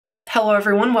Hello,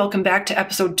 everyone. Welcome back to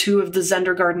episode 2 of the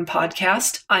Xendergarten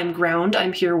podcast. I'm Ground.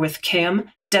 I'm here with Cam,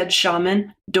 Dead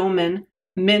Shaman, Doman,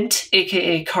 Mint,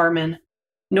 aka Carmen,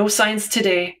 No Signs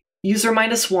Today, User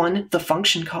 -1, the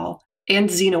function call, and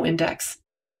xenoindex.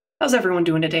 How's everyone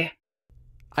doing today?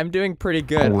 I'm doing pretty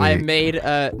good. I made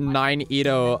a 9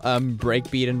 EDO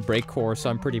breakbeat and breakcore, so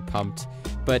I'm pretty pumped.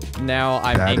 But now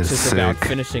I'm anxious about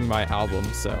finishing my album,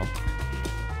 so.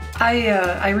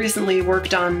 I recently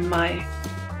worked on my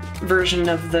version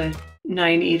of the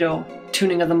 9 EDO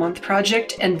Tuning of the Month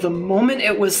project, and the moment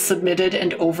it was submitted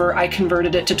and over, I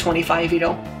converted it to 25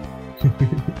 EDO.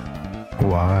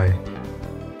 Why?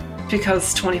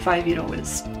 Because 25 EDO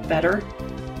is better.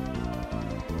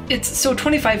 So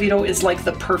 25 EDO is like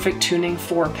the perfect tuning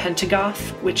for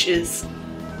pentagoth, which is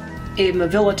a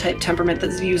Mavilla type temperament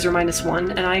that's user -1,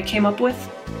 and I came up with,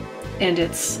 and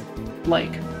it's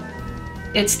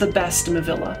the best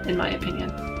Mavilla in my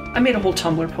opinion. I made a whole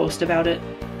Tumblr post about it.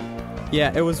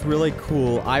 Yeah, it was really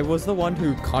cool. I was the one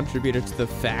who contributed to the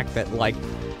fact that, like,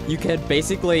 you could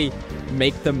basically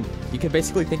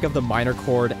think of the minor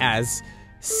chord as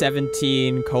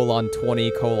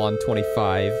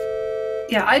 17:20:25.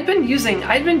 Yeah, I'd been using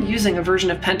a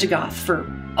version of pentagoth for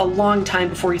a long time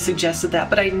before you suggested that,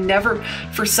 but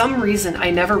for some reason, I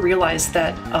never realized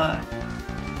that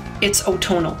it's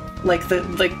otonal. Like the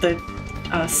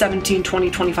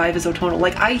 17:20:25 is otonal.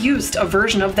 Like, I used a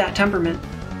version of that temperament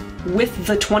with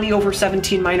the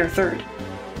 20/17 minor third.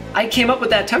 I came up with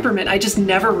that temperament, I just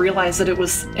never realized that it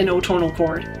was an otonal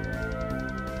chord.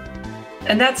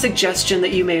 And that suggestion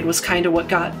that you made was kind of what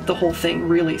got the whole thing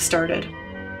really started.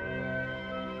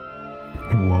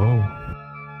 Whoa.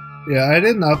 Yeah, I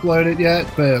didn't upload it yet,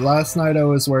 but last night I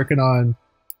was working on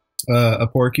a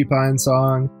porcupine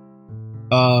song.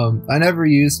 I never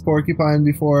used porcupine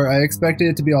before. I expected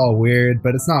it to be all weird,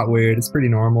 but it's not weird. It's pretty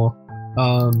normal.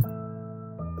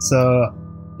 So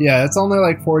yeah, it's only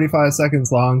like 45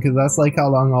 seconds long because that's like how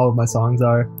long all of my songs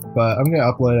are. But I'm gonna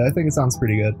upload it. I think it sounds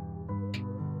pretty good.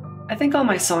 I think all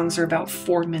my songs are about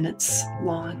 4 minutes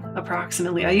long,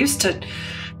 approximately.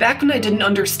 Back when I didn't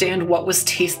understand what was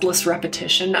tasteless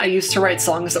repetition, I used to write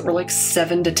songs that were like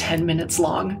 7 to 10 minutes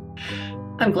long.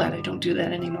 I'm glad I don't do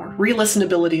that anymore.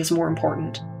 Re-listenability is more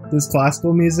important. Does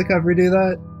classical music ever do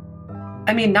that?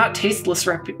 I mean, not tasteless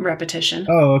repetition.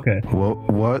 Oh, okay. Well,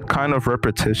 what kind of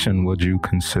repetition would you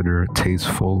consider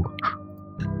tasteful?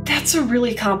 That's a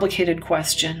really complicated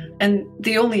question, and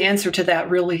the only answer to that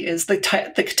really is the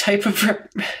type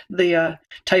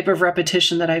of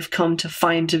repetition that I've come to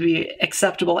find to be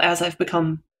acceptable as I've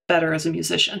become better as a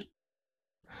musician.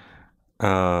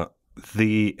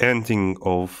 The ending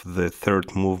of the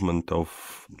third movement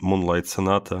of Moonlight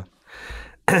Sonata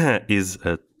is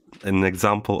an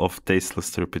example of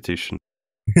tasteless repetition.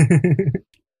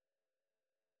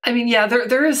 I mean, yeah,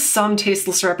 there is some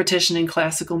tasteless repetition in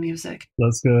classical music.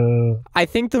 Let's go. I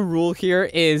think the rule here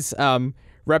is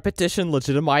repetition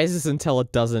legitimizes until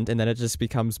it doesn't, and then it just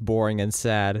becomes boring and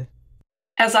sad.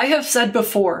 As I have said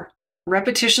before,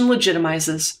 repetition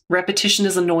legitimizes. Repetition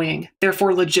is annoying.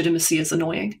 Therefore, legitimacy is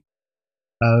annoying.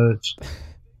 Ouch.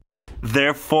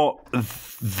 Therefore,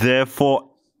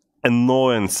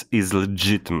 annoyance is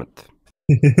legitimate.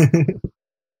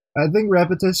 I think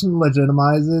repetition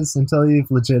legitimizes until you've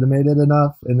legitimated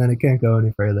enough, and then it can't go any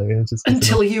further. It just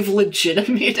until you've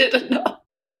legitimated enough.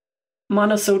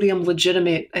 Monosodium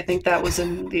legitimate. I think that was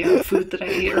in the food that I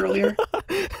ate earlier.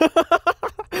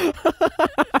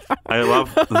 I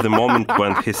love the moment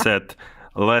when he said,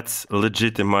 "Let's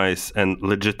legitimize," and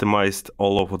legitimized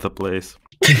all over the place.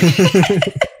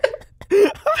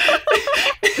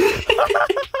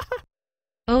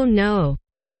 Oh no.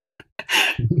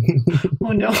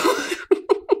 Oh no.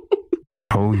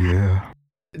 Oh yeah.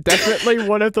 Definitely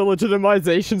one of the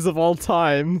legitimizations of all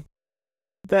time.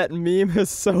 That meme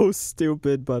is so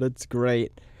stupid, but it's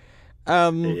great.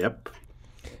 Yep.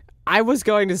 I was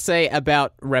going to say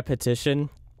about repetition.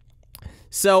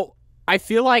 So, I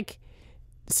feel like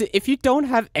if you don't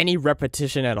have any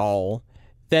repetition at all,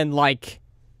 then, like,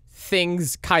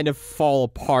 things kind of fall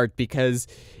apart because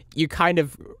you kind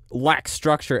of lack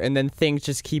structure, and then things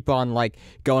just keep on, like,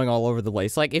 going all over the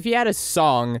place. Like, if you had a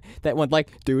song that went like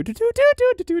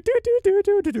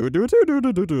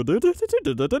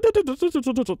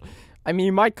I mean,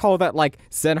 you might call that, like,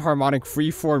 Zen harmonic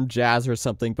freeform jazz or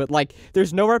something, but, like,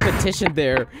 there's no repetition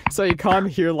there, so you can't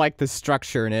hear, like, the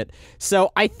structure in it.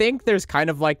 So I think there's kind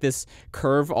of, like, this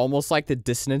curve, almost like the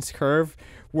dissonance curve,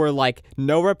 where, like,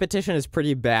 no repetition is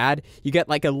pretty bad. You get,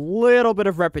 like, a little bit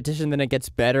of repetition, then it gets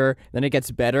better, then it gets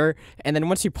better, and then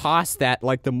once you pass that,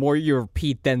 like, the more you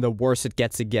repeat, then the worse it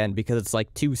gets again, because it's,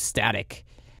 like, too static.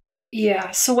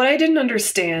 Yeah, so what I didn't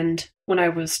understand when I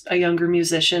was a younger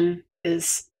musician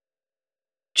is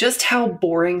just how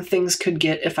boring things could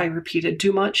get if I repeated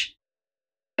too much.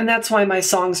 And that's why my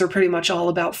songs are pretty much all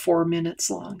about 4 minutes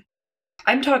long.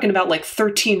 I'm talking about like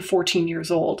 13, 14 years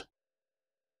old.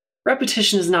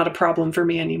 Repetition is not a problem for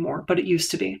me anymore, but it used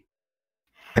to be.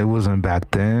 It wasn't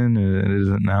back then, it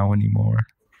isn't now anymore.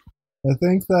 I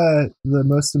think that the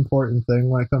most important thing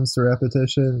when it comes to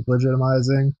repetition,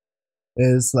 legitimizing,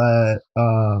 is that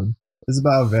it's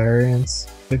about variance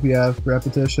if you have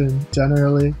repetition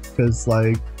generally, because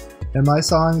like in my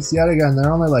songs, yet again,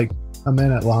 they're only like a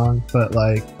minute long, but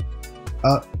like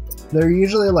they're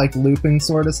usually like looping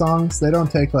sort of songs. They don't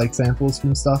take like samples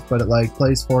from stuff, but it like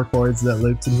plays 4 chords that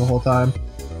loops them the whole time,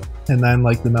 and then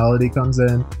like the melody comes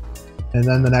in, and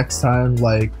then the next time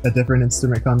like a different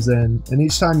instrument comes in, and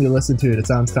each time you listen to it, it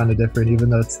sounds kind of different, even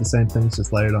though it's the same things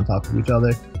just layered on top of each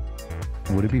other.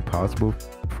 Would it be possible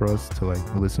for us to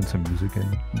like listen to music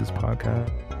in this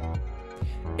podcast?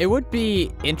 It would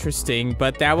be interesting,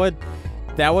 but that would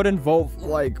involve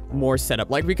like more setup.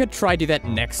 Like we could try do that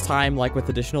next time, like with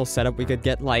additional setup. We could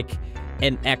get like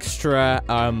an extra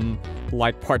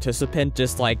like participant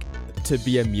just like to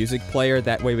be a music player.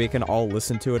 That way we can all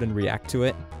listen to it and react to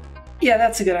it. Yeah,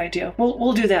 that's a good idea.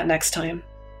 We'll do that next time.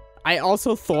 I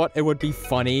also thought it would be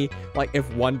funny, like,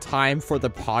 if one time for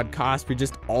the podcast, we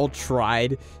just all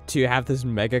tried to have this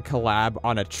mega collab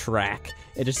on a track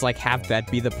and just, like, have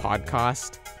that be the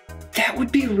podcast. That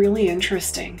would be really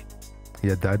interesting.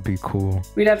 Yeah, that'd be cool.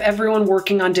 We'd have everyone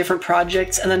working on different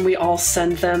projects, and then we all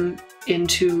send them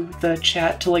into the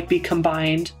chat to, like, be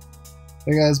combined.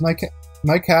 Hey guys, my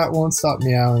cat won't stop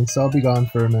meowing, so I'll be gone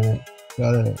for a minute.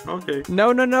 Got it. Okay.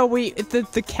 No,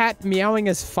 the cat meowing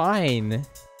is fine.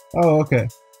 Oh, okay.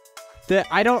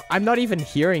 I'm not even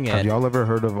hearing it. Have y'all ever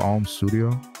heard of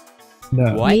Studio?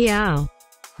 No. What? Meow.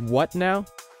 What now?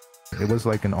 It was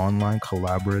like an online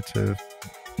collaborative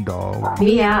doll where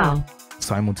you Meow.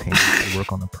 simultaneously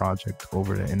work on a project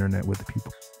over the internet with the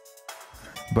people.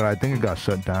 But I think it got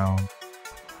shut down.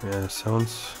 Yeah,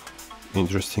 sounds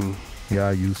interesting. Yeah,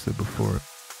 I used it before.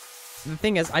 The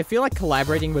thing is, I feel like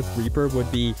collaborating with Reaper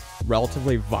would be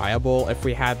relatively viable if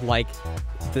we had, like,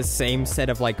 the same set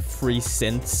of, like, free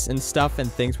synths and stuff,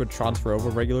 and things would transfer over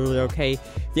regularly okay.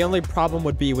 The only problem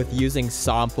would be with using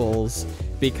samples,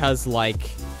 because,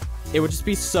 like, it would just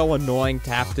be so annoying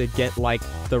to have to get, like,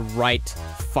 the right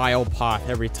file path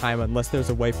every time, unless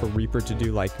there's a way for Reaper to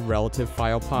do, like, relative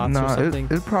file paths or something.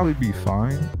 It'd probably be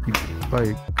fine.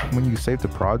 Like, when you save the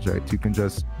project, you can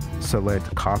just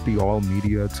select copy all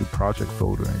media to project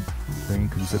folder, and then you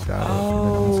can zip that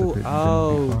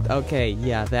up. Okay,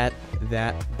 yeah,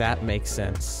 that makes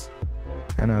sense.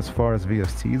 And as far as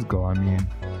VSTs go, I mean,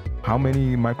 how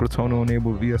many microtonal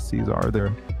enabled VSTs are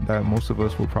there that most of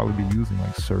us will probably be using,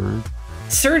 like Surge?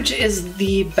 Surge is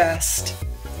the best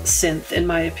synth, in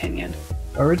my opinion.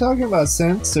 Are we talking about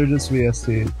synths or just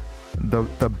VST?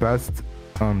 The best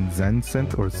Zen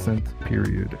synth or synth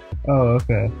period. Oh,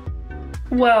 okay.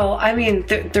 Well, I mean,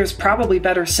 there's probably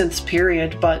better synths,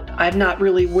 period, but I'm not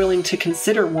really willing to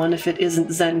consider one if it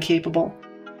isn't Zen capable.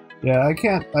 Yeah, I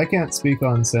can't speak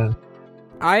on synth.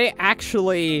 I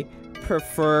actually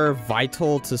prefer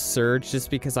Vital to Surge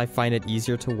just because I find it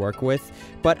easier to work with,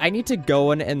 but I need to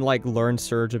go in and like learn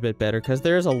Surge a bit better because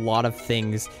there's a lot of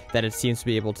things that it seems to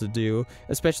be able to do,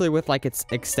 especially with like its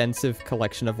extensive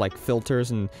collection of like filters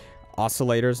and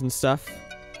oscillators and stuff.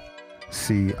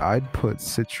 See, I'd put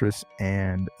Citrus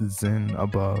and Zen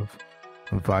above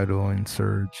Vital and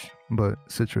Surge, but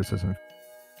Citrus isn't.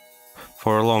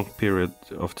 For a long period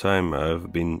of time,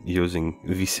 I've been using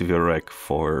VCV Rec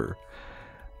for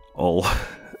all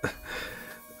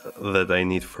that I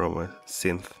need from a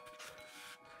synth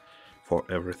for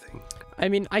everything. I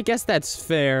mean, I guess that's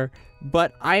fair,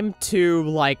 but I'm too,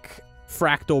 like,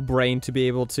 fractal brain to be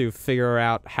able to figure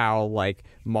out how, like,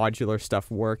 modular stuff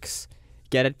works.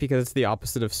 Get it? Because it's the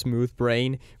opposite of smooth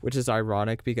brain, which is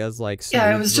ironic because, like, yeah,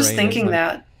 I was just brain thinking is, like,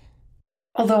 that.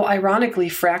 Although, ironically,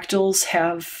 fractals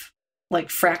have, like,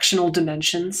 fractional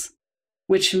dimensions,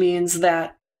 which means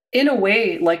that in a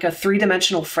way, like a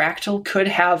 3-dimensional fractal could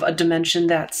have a dimension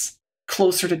that's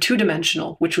closer to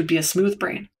 2-dimensional, which would be a smooth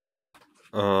brain.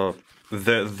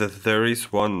 There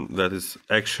is one that is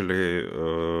actually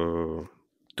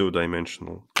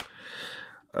 2-dimensional.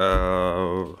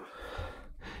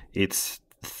 It's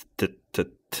the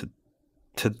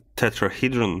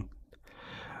tetrahedron,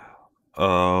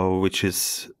 which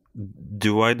is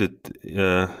divided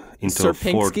into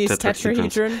 4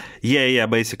 tetrahedrons. Yeah,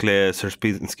 basically a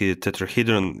Sierpinski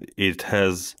tetrahedron. It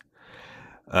has,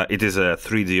 it is a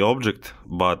 3D object,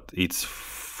 but it's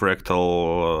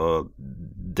fractal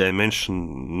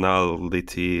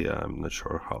dimensionality. I'm not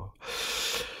sure how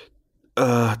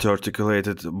to articulate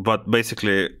it, but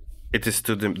basically it is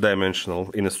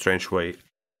two-dimensional in a strange way.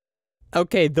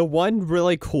 Okay, the one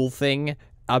really cool thing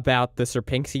about the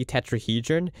Sierpinski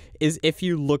tetrahedron is if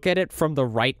you look at it from the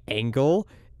right angle,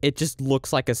 it just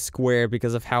looks like a square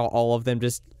because of how all of them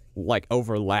just, like,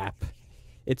 overlap.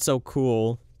 It's so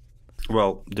cool.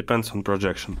 Well, depends on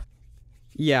projection.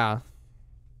 Yeah.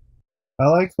 I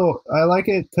like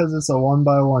it because it's a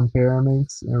 1x1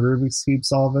 pyraminx and Rubik's Cube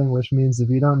solving, which means if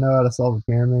you don't know how to solve a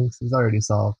pyraminx, it's already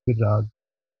solved. Good job.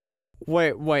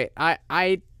 Wait,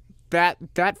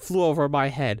 that flew over my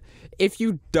head. If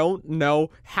you don't know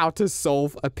how to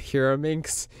solve a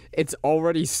pyraminx, it's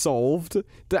already solved?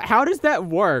 How does that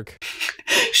work?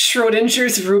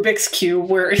 Schrodinger's Rubik's Cube,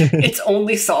 where it's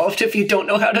only solved if you don't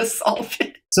know how to solve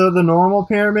it. So the normal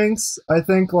pyraminx, I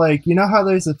think, like, you know how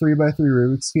there's a 3x3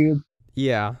 Rubik's Cube?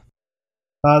 Yeah.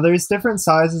 There's different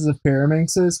sizes of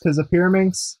pyraminxes, because a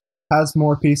pyraminx has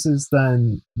more pieces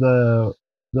than the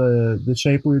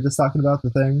shape we were just talking about,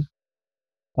 the thing.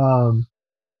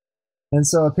 And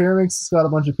so a pyraminx has got a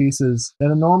bunch of pieces,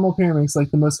 and a normal pyraminx,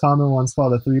 like the most common one's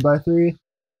called a 3x3.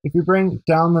 If you bring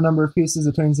down the number of pieces,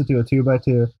 it turns into a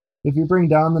 2x2. If you bring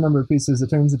down the number of pieces, it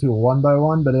turns into a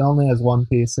 1x1, but it only has one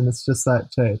piece, and it's just that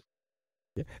shape.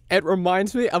 It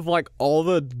reminds me of, like, all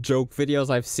the joke videos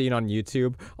I've seen on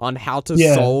YouTube on how to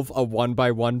Yeah. solve a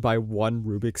 1x1x1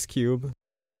 Rubik's Cube.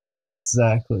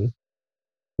 Exactly.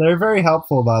 They're very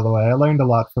helpful, by the way. I learned a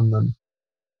lot from them.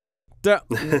 The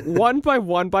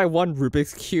 1x1x1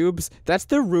 Rubik's Cubes, that's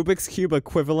the Rubik's Cube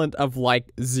equivalent of,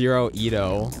 like, zero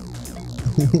Edo.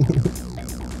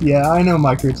 Yeah, I know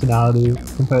microtonality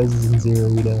composes in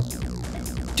zero Edo.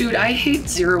 Dude, I hate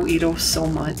zero Edo so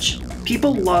much.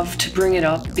 People love to bring it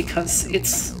up because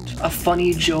it's a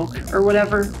funny joke or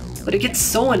whatever, but it gets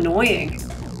so annoying.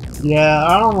 Yeah,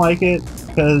 I don't like it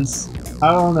because,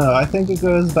 I don't know, I think it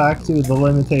goes back to the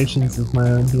limitations of my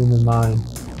own human mind.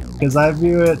 Because I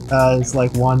view it as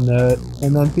like one note,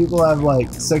 and then people have like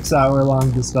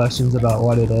 6-hour-long discussions about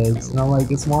what it is, and I'm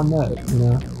like, it's one note, you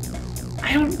know?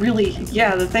 I don't really,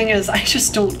 yeah, the thing is, I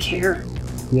just don't care.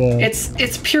 Yeah.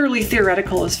 It's purely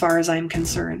theoretical as far as I'm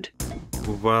concerned.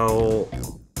 Well,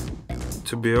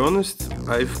 to be honest,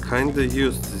 I've kinda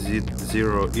used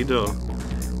zero Edo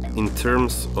in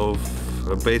terms of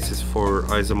a basis for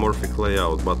isomorphic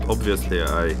layout, but obviously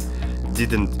I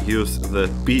didn't use the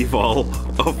p-val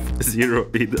of zero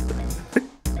Edo,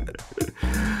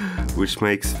 which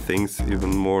makes things even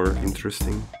more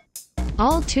interesting.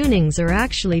 All tunings are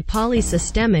actually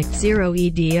polysystemic 0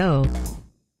 EDO.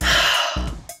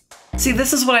 See,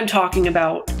 this is what I'm talking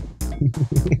about.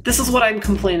 This is what I'm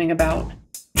complaining about.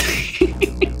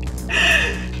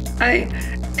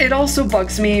 It also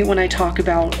bugs me when I talk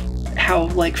about how,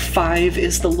 like, 5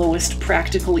 is the lowest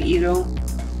practical Edo,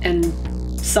 and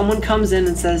someone comes in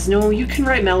and says, no, you can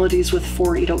write melodies with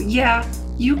 4 Edo. Yeah,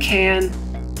 you can,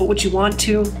 but would you want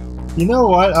to? You know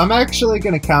what? I'm actually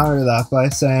going to counter that by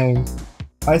saying,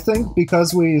 I think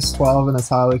because we use 12 and it's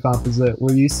highly composite,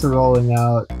 we're used to rolling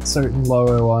out certain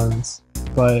lower ones.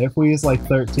 But if we use like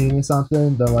 13 or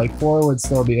something, then like 4 would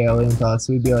still be alien to us.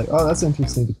 We'd be like, oh, that's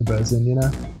interesting to compose in, you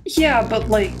know? Yeah, but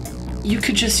like, you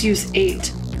could just use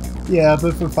 8. Yeah,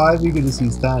 but for 5 you could just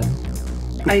use 10.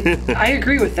 I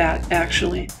agree with that,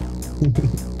 actually.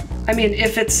 I mean,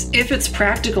 if it's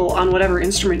practical on whatever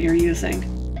instrument you're using.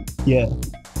 Yeah.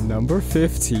 Number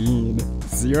 15,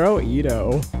 zero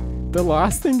Edo. The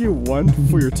last thing you want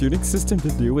for your tuning system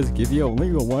to do is give you only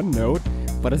one note,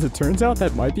 but as it turns out,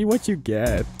 that might be what you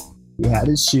get. He had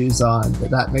his shoes on,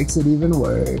 but that makes it even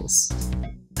worse.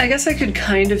 I guess I could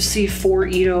kind of see 4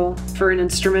 Edo for an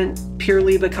instrument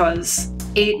purely because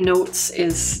 8 notes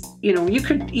is, you know, you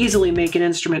could easily make an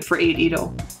instrument for 8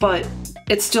 Edo, but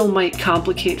it still might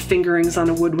complicate fingerings on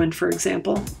a woodwind, for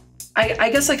example. I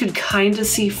guess I could kind of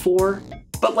see 4,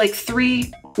 but like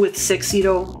 3 with 6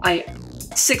 Edo,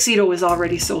 6 Edo is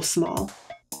already so small.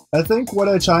 I think what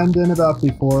I chimed in about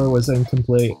before was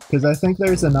incomplete, because I think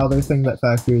there's another thing that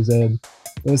factors in,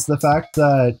 is the fact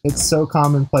that it's so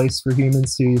commonplace for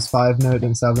humans to use 5-note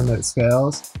and 7-note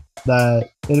scales that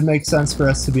it makes sense for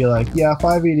us to be like, yeah,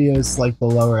 5 EDO is like the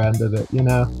lower end of it, you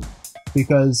know?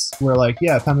 Because we're like,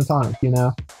 yeah, pentatonic, you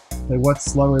know? Like,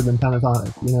 what's lower than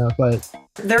pentatonic, you know? But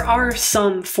there are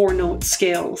some 4-note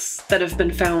scales that have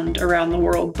been found around the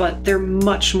world, but they're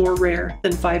much more rare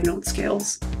than 5-note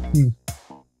scales.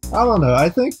 I don't know. I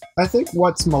think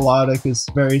what's melodic is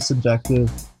very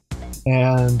subjective,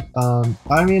 and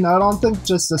I mean, I don't think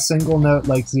just a single note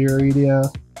like zero EDO,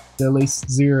 at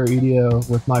least zero EDO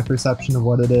with my perception of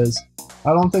what it is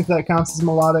I don't think that counts as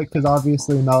melodic because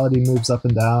obviously melody moves up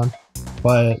and down.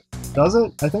 But does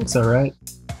it? I think so, right?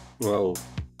 Well,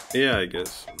 yeah, I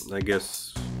guess.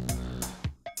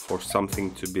 For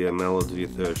something to be a melody,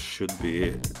 there should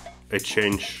be a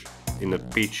change in a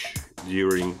pitch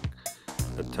during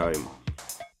a time.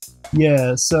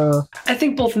 Yeah, so... I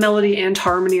think both melody and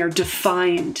harmony are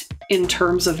defined in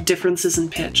terms of differences in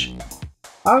pitch.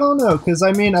 I don't know, because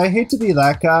I mean, I hate to be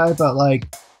that guy, but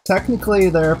like, technically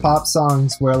there are pop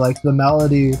songs where like the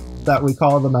melody that we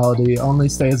call the melody only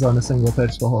stays on a single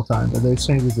pitch the whole time, but there's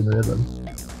changes in rhythm.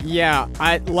 Yeah,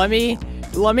 let me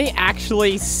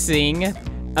actually sing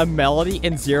a melody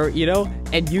in Zero Edo,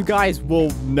 and you guys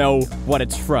will know what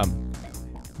it's from.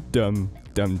 Dum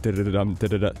dum da da dum da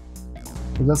da da.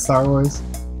 Is that Star Wars?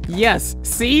 Yes,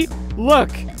 see?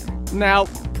 Look! Now,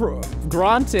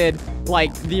 granted,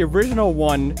 like, the original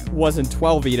one was in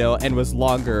 12 Edo and was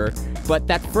longer, but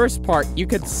that first part, you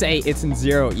could say it's in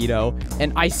Zero Edo,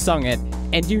 and I sung it,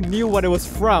 and you knew what it was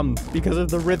from because of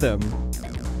the rhythm.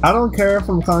 I don't care if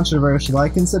I'm controversial, I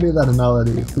consider that a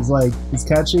melody, because like, it's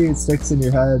catchy, it sticks in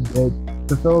your head, it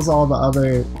fulfills all the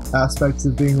other aspects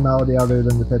of being a melody other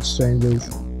than the pitch changes.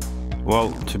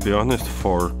 Well, to be honest,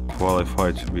 for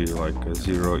qualify to be like a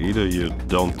Zero Edo, you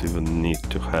don't even need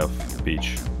to have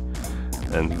pitch.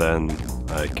 And then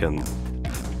I can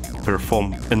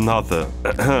perform another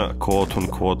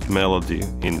quote-unquote melody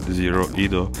in Zero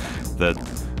Edo that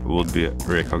would be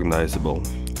recognizable.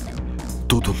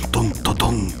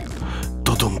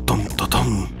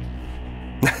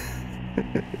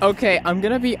 Okay, I'm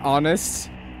gonna be honest.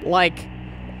 Like,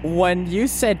 when you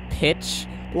said pitch,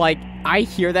 like, I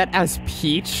hear that as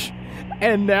peach,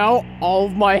 and now all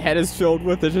of my head is filled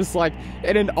with it. Just like,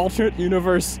 in an alternate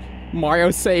universe,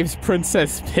 Mario saves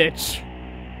Princess Peach.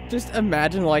 Just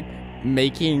imagine, like,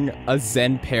 making a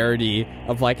Zen parody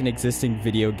of, like, an existing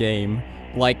video game.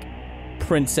 Like,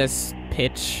 Princess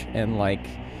Peach and, like,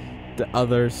 the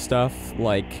other stuff,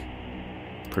 like...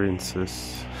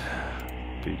 Princess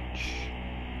Peach.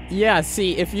 Yeah,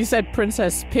 see, if you said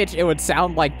Princess Peach, it would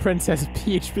sound like Princess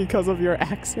Peach because of your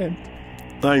accent.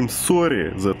 I'm sorry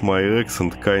that my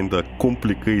accent kinda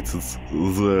complicates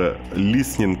the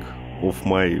listening of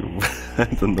my... I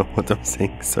don't know what I'm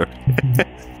saying, sorry.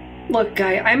 Look,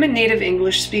 Guy, I'm a native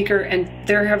English speaker, and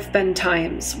there have been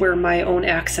times where my own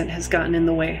accent has gotten in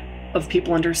the way of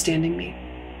people understanding me.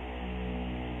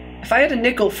 If I had a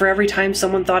nickel for every time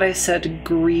someone thought I said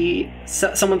grain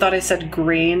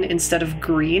instead of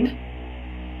green,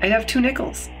 I'd have 2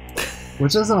 nickels.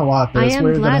 Which isn't a lot, but I it's am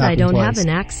weird glad that I don't twice. have an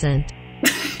accent.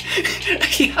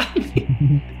 Yeah,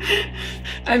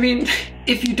 I mean,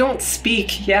 if you don't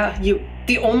speak, yeah,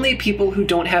 the only people who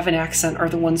don't have an accent are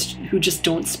the ones who just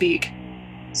don't speak.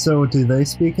 So, do they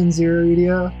speak in Zero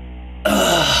Edo?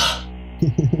 Ugh.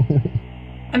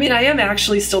 I mean, I am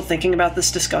actually still thinking about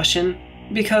this discussion,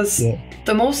 because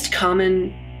the most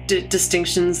common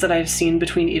distinctions that I've seen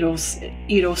between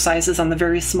Edo sizes on the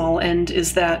very small end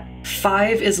is that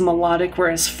 5 is melodic,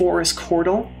 whereas 4 is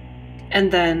chordal,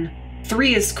 and then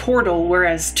 3 is chordal,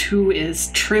 whereas 2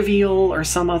 is trivial or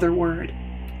some other word.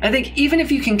 I think even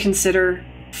if you can consider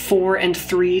 4 and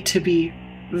 3 to be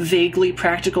vaguely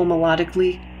practical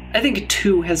melodically, I think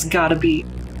 2 has got to be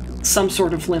some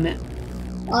sort of limit.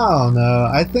 I don't know.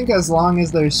 I think as long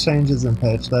as there's changes in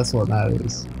pitch, that's what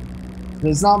matters.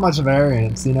 There's not much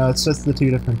variance, you know, it's just the 2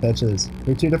 different pitches.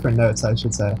 They're 2 different notes, I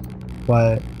should say.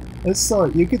 But it's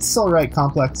still, you could still write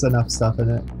complex enough stuff in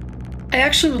it. I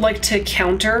actually would like to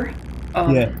counter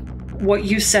what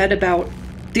you said about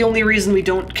the only reason we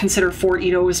don't consider 4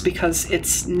 Edo is because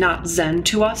it's not Zen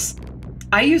to us.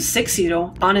 I use 6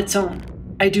 Edo on its own.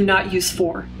 I do not use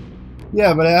 4.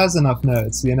 Yeah, but it has enough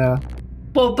notes, you know?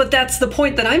 Well, but that's the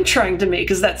point that I'm trying to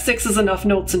make, is that 6 is enough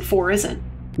notes and 4 isn't.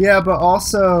 Yeah, but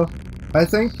also, I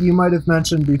think you might have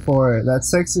mentioned before that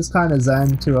 6 is kind of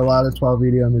Zen to a lot of 12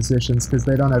 Edo musicians because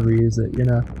they don't ever use it, you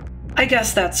know? I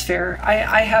guess that's fair.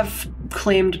 I have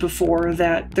claimed before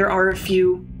that there are a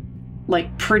few,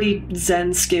 like, pretty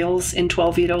Zen scales in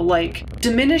 12 Edo. Like,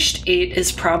 diminished 8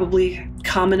 is probably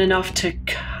common enough to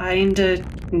kinda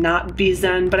not be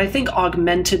Zen, but I think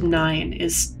augmented 9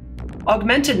 is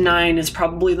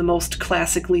probably the most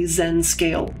classically Zen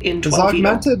scale in 12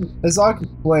 Edo.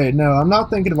 Wait, no, I'm not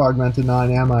thinking of augmented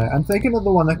 9, am I? I'm thinking of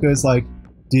the one that goes like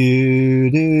do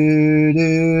do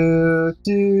do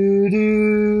do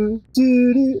do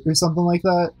do do or something like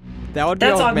that. That would be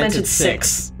That's augmented augmented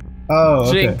 6. Oh,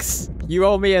 okay. Jinx, you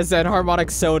owe me a Zen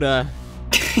harmonic soda.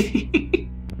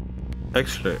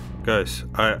 Actually, guys,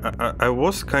 I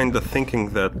was kind of thinking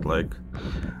that, like,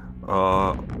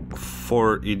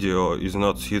 4 EDO is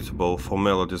not suitable for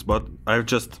melodies, but I've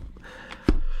just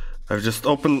I've just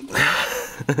opened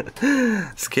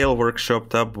Scale Workshop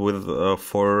tab with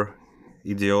for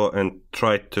EDO and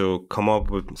tried to come up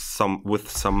with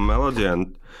some melody,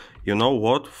 and you know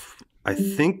what? I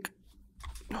think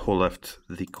who left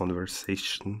the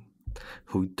conversation?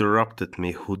 Who interrupted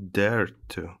me? Who dared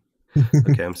to?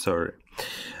 Okay, I'm sorry.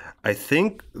 I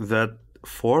think that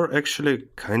 4 actually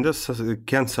kind of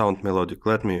can sound melodic.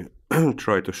 Let me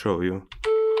try to show you.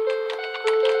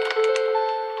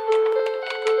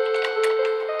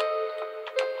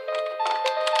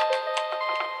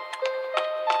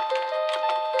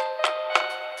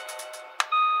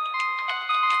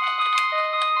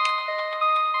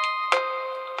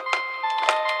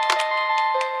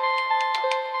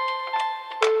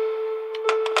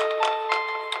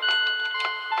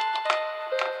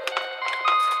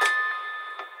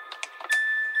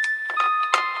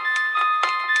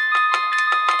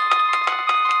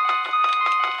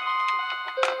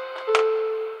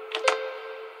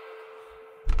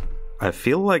 I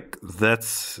feel like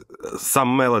that's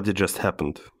some melody just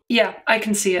happened. Yeah, I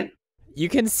can see it. You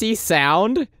can see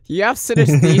sound? You have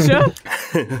synesthesia?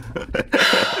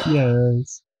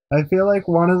 Yes. I feel like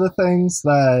one of the things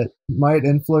that might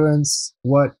influence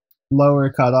what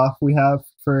lower cutoff we have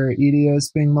for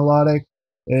EDOs being melodic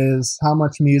is how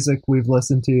much music we've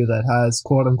listened to that has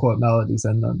quote-unquote melodies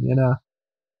in them, you know?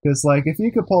 Because, like, if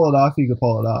you could pull it off, you could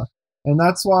pull it off. And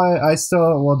that's why I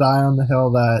still will die on the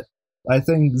hill that I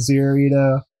think zero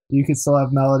EDO, you could still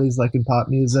have melodies like in pop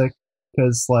music,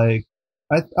 because like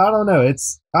I don't know,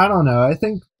 I don't know. I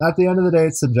think at the end of the day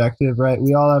it's subjective, right?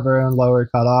 We all have our own lower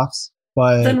cutoffs,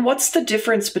 but then what's the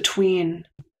difference between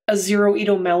a zero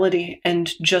EDO melody and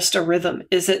just a rhythm?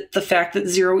 Is it the fact that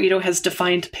zero EDO has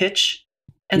defined pitch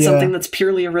and something that's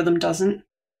purely a rhythm doesn't?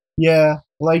 Yeah,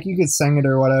 like you could sing it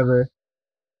or whatever.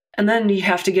 And then you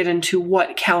have to get into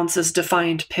what counts as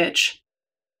defined pitch.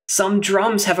 Some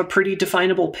drums have a pretty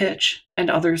definable pitch, and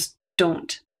others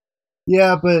don't.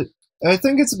 Yeah, but I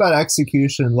think it's about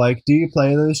execution. Like, do you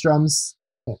play those drums?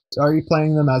 Are you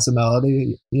playing them as a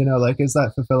melody? You know, like, is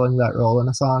that fulfilling that role in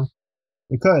a song?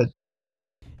 It could.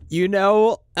 You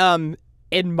know,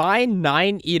 in my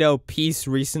 9 EDO piece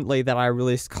recently that I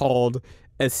released called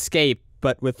Escape,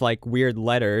 but with, like, weird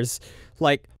letters,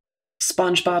 like...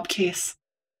 SpongeBob case.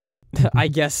 I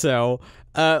guess so.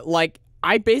 Like,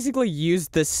 I basically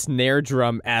used the snare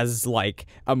drum as, like,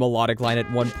 a melodic line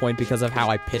at one point because of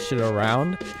how I pitched it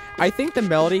around. I think the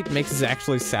melody makes it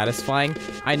actually satisfying.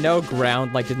 I know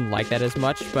Ground, like, didn't like that as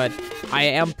much, but I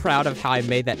am proud of how I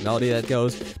made that melody that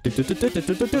goes...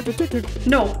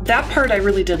 No, that part I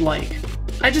really did like.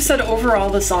 I just said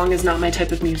overall the song is not my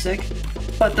type of music.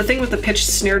 But the thing with the pitched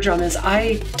snare drum is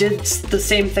I did the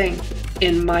same thing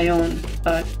in my own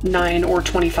 9 or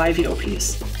 25 EDO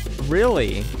piece.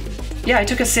 Really? Yeah, I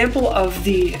took a sample of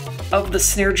the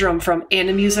snare drum from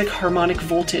Animusic Harmonic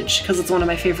Voltage, because it's one of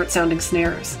my favorite sounding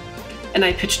snares. And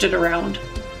I pitched it around.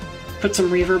 Put some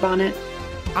reverb on it.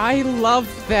 I love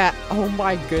that. Oh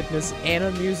my goodness,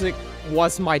 Animusic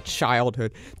was my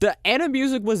childhood. The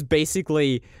Animusic was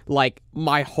basically, like,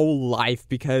 my whole life,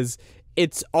 because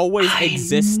it's always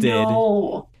existed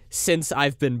since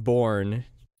I've been born.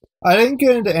 I didn't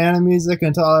get into Animusic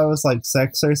until I was, like,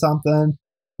 6 or something,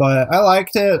 but I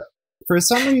liked it. For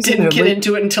some reason, didn't get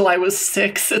into it until I was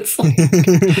 6. It's like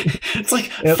it's like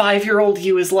 5-year-old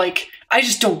you is like, I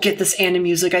just don't get this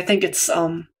Animusic. I think it's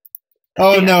Oh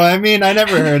no, I mean I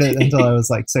never heard it until I was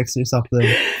like 6 or something.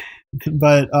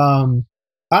 But I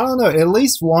don't know, at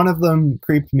least one of them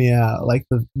creeped me out, like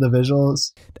the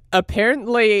visuals.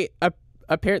 Apparently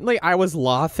I was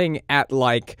laughing at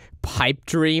like Pipe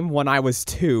Dream when I was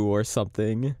 2 or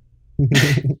something.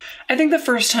 I think the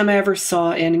first time I ever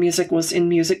saw Animusic was in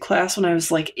music class when I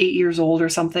was like 8 years old or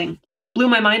something. Blew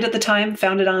my mind at the time,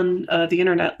 found it on the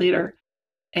internet later,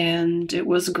 and it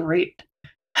was great.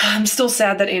 I'm still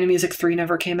sad that Animusic 3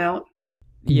 never came out.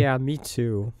 Yeah, me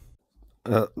too.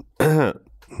 No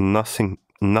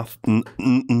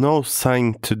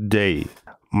sign today,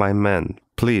 my man.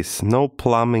 Please, no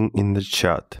plumbing in the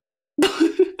chat.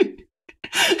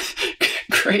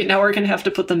 Great, now we're going to have to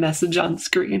put the message on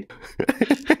screen.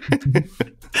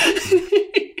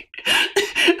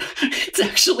 It's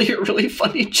actually a really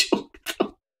funny joke,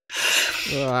 though.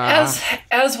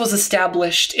 As was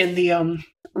established in the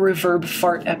reverb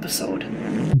fart episode,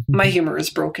 my humor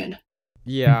is broken.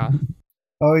 Yeah.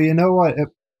 Oh, you know what?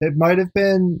 It might have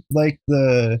been like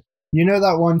you know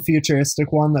that one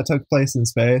futuristic one that took place in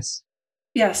space?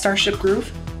 Yeah, Starship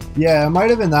Groove? Yeah, it might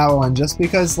have been that one, just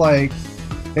because, like,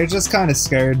 it just kind of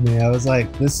scared me. I was like,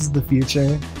 this is the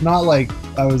future. Not like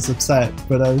I was upset,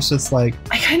 but I was just like...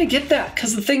 I kind of get that,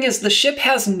 because the thing is, the ship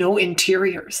has no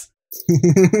interiors.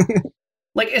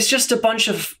 Like, it's just a bunch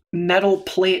of metal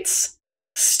plates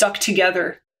stuck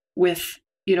together with,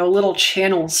 you know, little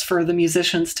channels for the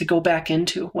musicians to go back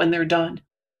into when they're done.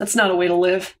 That's not a way to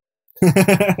live.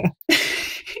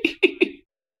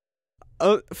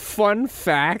 Fun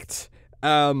fact,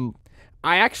 I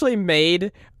actually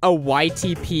made a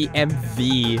YTP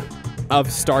MV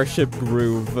of Starship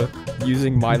Groove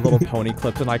using My Little Pony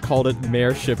clips, and I called it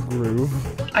Mayorship Groove.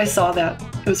 I saw that.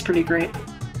 It was pretty great.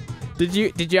 Did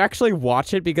you actually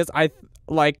watch it? Because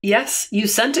Yes, you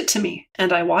sent it to me,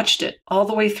 and I watched it all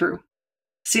the way through.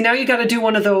 See, now you gotta do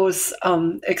one of those,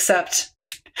 except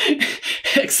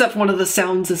one of the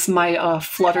sounds is my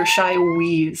Fluttershy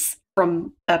wheeze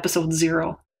from episode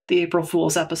 0, the April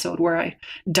Fool's episode, where I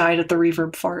died at the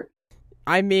reverb fart.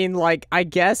 I mean, like, I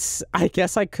guess I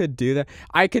could do that.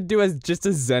 I could do just a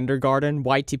Xendergarten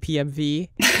YTP MV.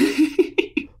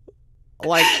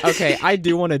 Like, okay, I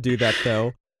do want to do that,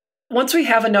 though. Once we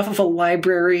have enough of a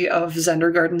library of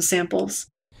Xendergarten samples.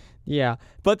 Yeah,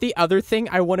 but the other thing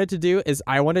I wanted to do is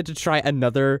I wanted to try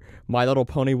another My Little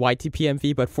Pony YTP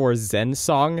MV, but for a Zen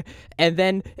song, and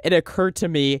then it occurred to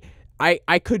me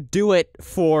I could do it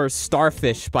for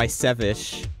Starfish by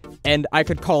Sevish, and I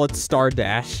could call it Star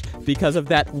Dash because of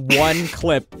that one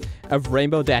clip of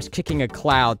Rainbow Dash kicking a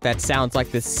cloud that sounds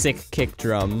like this sick kick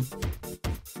drum.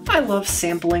 I love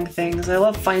sampling things. I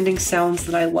love finding sounds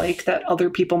that I like that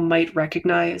other people might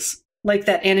recognize, like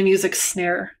that Animusic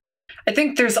snare. I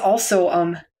think there's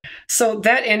also, so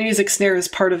that Animusic snare is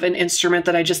part of an instrument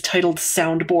that I just titled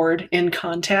Soundboard in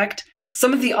Contact.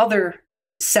 Some of the other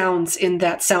sounds in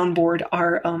that soundboard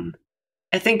are,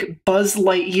 I think, Buzz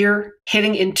Lightyear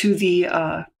hitting into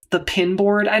the pin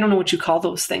board. I don't know what you call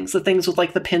those things. The things with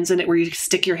like the pins in it where you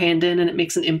stick your hand in and it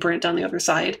makes an imprint on the other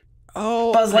side.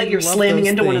 Oh, Buzz Lightyear slamming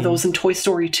into one of those in Toy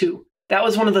Story 2. That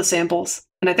was one of the samples,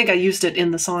 and I think I used it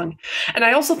in the song. And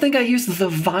I also think I used the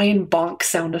Vine bonk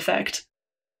sound effect.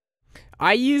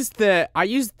 I used the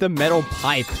metal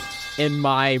pipe in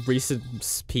my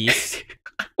recent piece.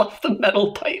 I love the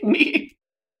metal pipe meme.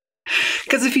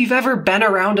 Because if you've ever been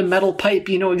around a metal pipe,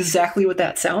 you know exactly what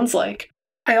that sounds like.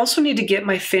 I also need to get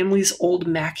my family's old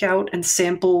Mac out and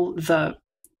sample the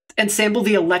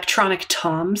electronic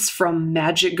toms from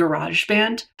Magic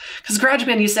GarageBand. Because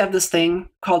GarageBand used to have this thing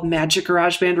called Magic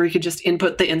GarageBand where you could just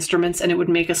input the instruments and it would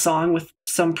make a song with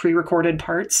some pre-recorded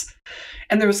parts.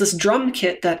 And there was this drum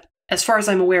kit that, as far as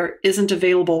I'm aware, isn't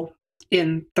available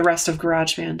in the rest of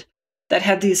GarageBand that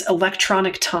had these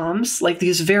electronic toms, like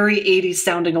these very 80s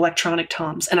sounding electronic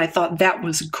toms. And I thought that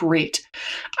was great.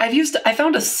 I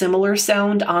found a similar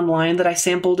sound online that I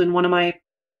sampled in one of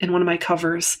my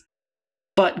covers.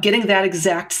 But getting that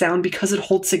exact sound, because it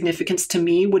holds significance to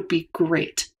me, would be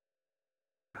great.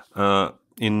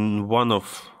 In one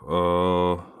of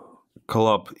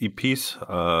collab EPs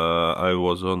I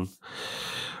was on,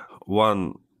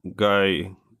 one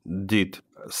guy did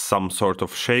some sort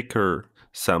of shaker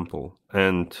sample,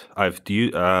 and I've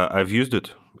used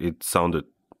it. It sounded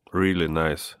really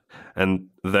nice. And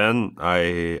then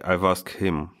I've asked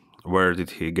him where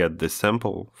did he get this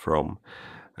sample from.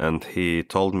 And he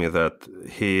told me that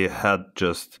he had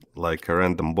just like a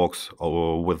random box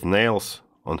with nails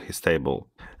on his table.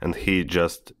 And he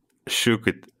just shook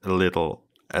it a little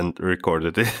and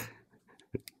recorded it.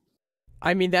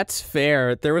 I mean, that's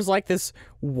fair. There was like this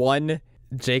one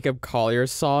Jacob Collier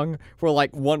song where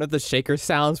like one of the shaker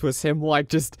sounds was him like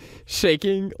just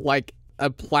shaking like a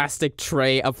plastic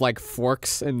tray of like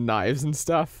forks and knives and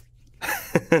stuff.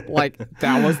 Like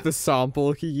that was the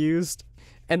sample he used.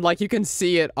 And, like, you can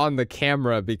see it on the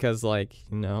camera because, like,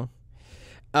 you know.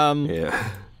 Yeah.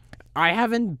 I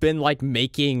haven't been, like,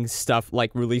 making stuff,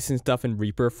 like, releasing stuff in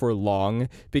Reaper for long.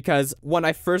 Because when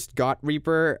I first got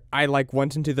Reaper, I, like,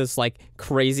 went into this, like,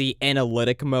 crazy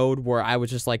analytic mode where I was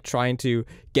just, like, trying to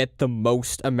get the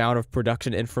most amount of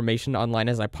production information online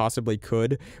as I possibly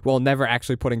could, while never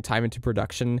actually putting time into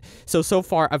production. So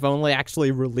far, I've only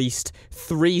actually released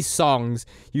 3 songs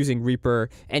using Reaper,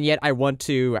 and yet I want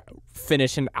to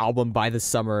finish an album by the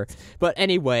summer. But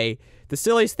anyway, the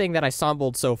silliest thing that I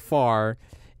sampled so far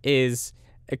is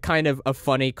a kind of a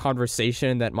funny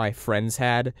conversation that my friends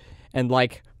had, and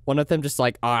like one of them just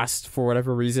like asked for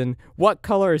whatever reason, what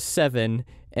color is 7?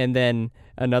 And then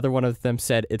another one of them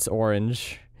said it's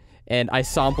orange. And I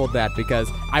sampled that because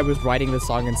I was writing the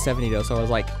song in 7 so I was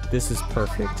like, this is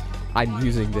perfect, I'm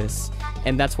using this.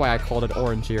 And that's why I called it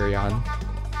Orange Irion.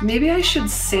 Maybe I should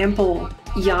sample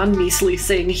Jan Measley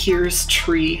saying "Here's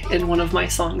Tree" in one of my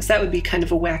songs. That would be kind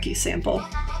of a wacky sample.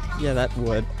 Yeah, that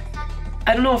would.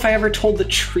 I don't know if I ever told the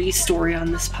tree story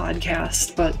on this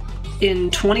podcast, but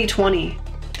in 2020,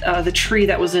 the tree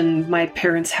that was in my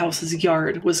parents' house's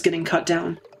yard was getting cut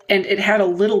down. And it had a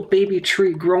little baby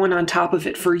tree growing on top of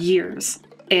it for years.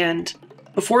 And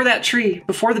before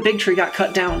the big tree got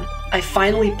cut down, I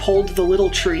finally pulled the little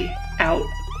tree out.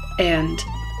 And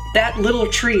that little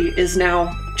tree is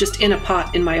now just in a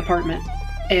pot in my apartment.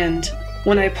 And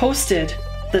when I posted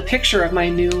the picture of my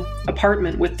new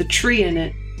apartment with the tree in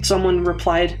it, someone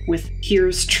replied with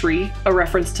 "Here's Tree," a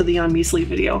reference to the On Measly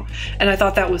video. And I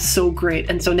thought that was so great.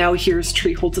 And so now Here's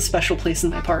Tree holds a special place in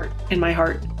my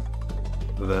heart.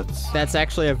 That's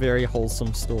actually a very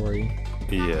wholesome story.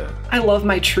 Yeah. I love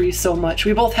my tree so much.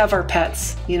 We both have our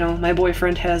pets. You know, my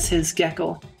boyfriend has his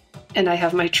gecko, and I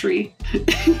have my tree.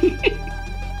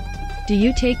 Do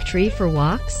you take tree for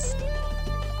walks?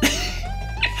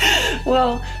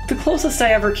 Well, the closest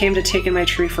I ever came to taking my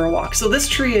tree for a walk. So this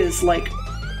tree is like,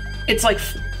 it's like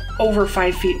over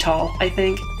 5 feet tall, I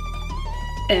think.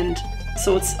 And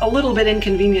so it's a little bit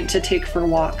inconvenient to take for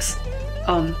walks.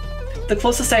 The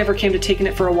closest I ever came to taking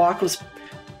it for a walk was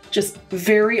just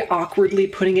very awkwardly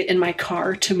putting it in my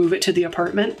car to move it to the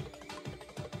apartment.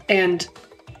 And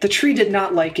the tree did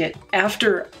not like it.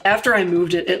 After I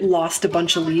moved it, it lost a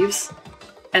bunch of leaves,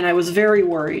 and I was very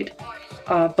worried.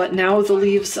 But now it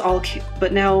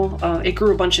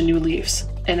grew a bunch of new leaves,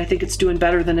 and I think it's doing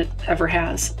better than it ever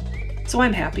has. So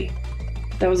I'm happy.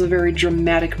 That was a very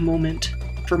dramatic moment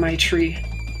for my tree.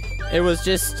 It was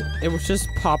just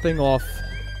popping off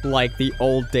like the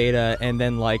old data and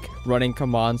then like running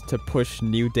commands to push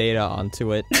new data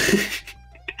onto it.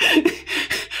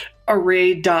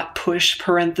 Array.push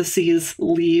parentheses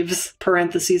leaves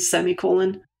parentheses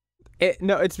semicolon.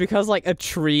 No, it's because like a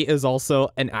tree is also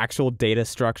an actual data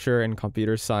structure in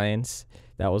computer science.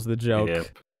 That was the joke.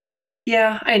 Yep.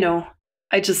 Yeah, I know.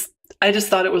 I just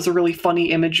thought it was a really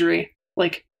funny imagery,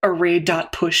 like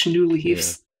array.push new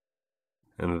leaves.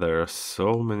 Yeah. And there are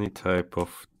so many type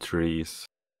of trees.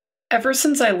 Ever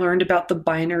since I learned about the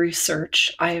binary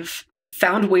search, I've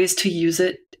found ways to use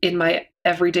it in my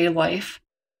everyday life.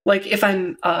 Like if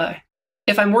I'm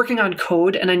working on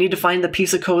code and I need to find the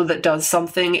piece of code that does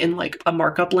something in like a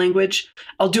markup language,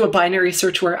 I'll do a binary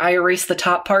search where I erase the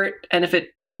top part, and if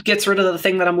it gets rid of the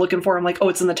thing that I'm looking for, I'm like, oh,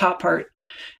 it's in the top part.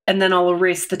 And then I'll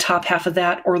erase the top half of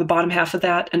that or the bottom half of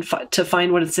that and to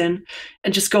find what it's in,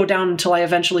 and just go down until I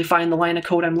eventually find the line of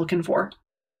code I'm looking for.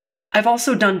 I've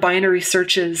also done binary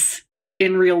searches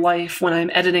in real life when I'm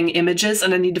editing images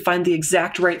and I need to find the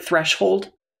exact right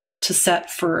threshold to set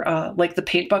for like the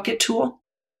paint bucket tool.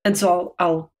 And so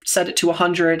I'll set it to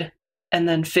 100 and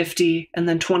then 50 and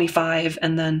then 25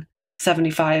 and then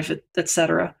 75,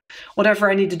 etc. Whatever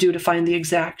I need to do to find the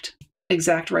exact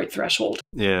right threshold.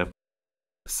 Yeah,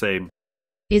 same.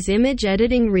 Is image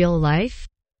editing real life?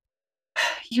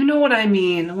 You know what I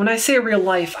mean. When I say real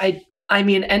life, I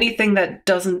mean anything that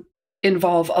doesn't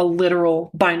involve a literal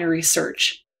binary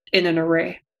search in an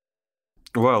array.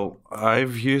 Well,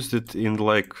 I've used it in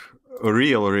like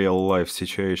real life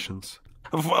situations.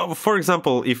 For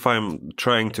example, if I'm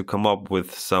trying to come up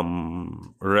with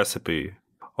some recipe,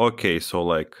 okay, so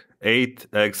like 8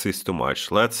 eggs is too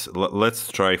much. Let's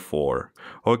try 4.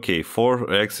 Okay,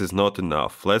 4 eggs is not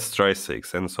enough. Let's try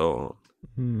 6, and so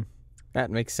on.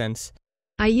 That makes sense.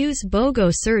 I use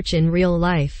BOGO search in real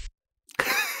life.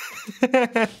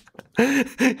 We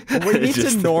need to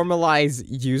normalize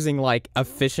using like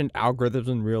efficient algorithms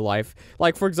in real life.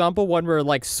 Like for example, when we're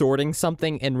like sorting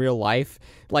something in real life,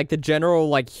 like the general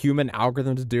like human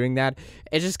algorithms doing that,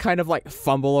 it just kind of like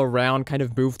fumble around, kind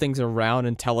of move things around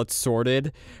until it's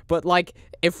sorted. But like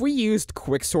if we used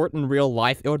quicksort in real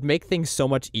life, it would make things so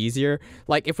much easier.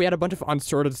 Like if we had a bunch of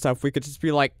unsorted stuff, we could just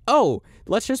be like, oh,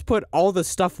 let's just put all the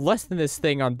stuff less than this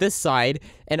thing on this side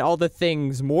and all the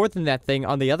things more than that thing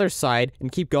on the other side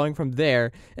and keep going from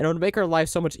there. And it would make our life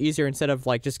so much easier instead of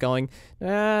like just going,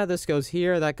 this goes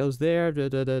here, that goes there, da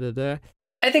da da da da.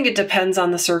 I think it depends on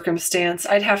the circumstance.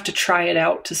 I'd have to try it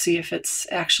out to see if it's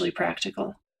actually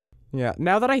practical. Yeah,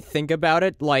 now that I think about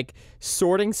it, like,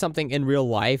 sorting something in real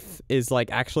life is,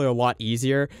 like, actually a lot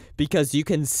easier because you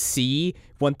can see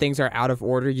when things are out of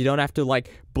order. You don't have to, like,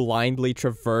 blindly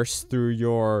traverse through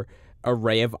your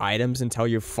array of items until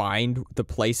you find the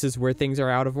places where things are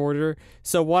out of order.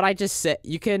 So what I just said,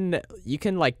 you can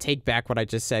like, take back what I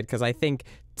just said because I think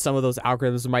some of those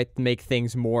algorithms might make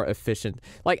things more efficient.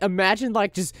 Like, imagine,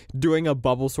 like, just doing a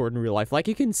bubble sort in real life. Like,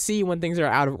 you can see when things are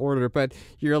out of order, but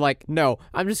you're like, no,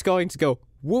 I'm just going to go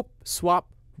whoop, swap,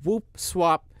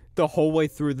 the whole way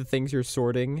through the things you're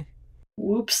sorting.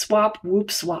 Whoop, swap,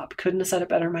 whoop, swap. Couldn't have said it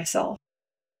better myself.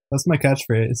 That's my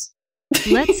catchphrase.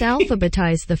 Let's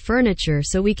alphabetize the furniture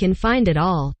so we can find it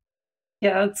all.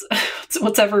 Yeah,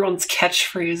 what's everyone's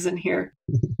catchphrase in here?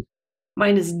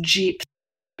 Mine is Jeep,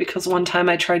 because one time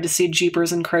I tried to say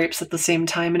Jeepers and Crepes at the same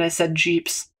time and I said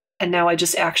Jeeps, and now I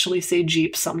just actually say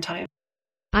Jeeps sometimes.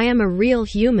 I am a real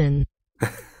human.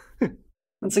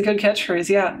 That's a good catchphrase,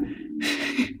 yeah.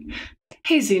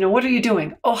 Hey Xeno, what are you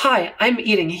doing? Oh hi, I'm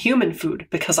eating human food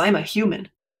because I'm a human.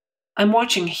 I'm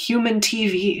watching human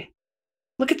TV.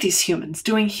 Look at these humans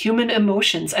doing human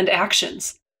emotions and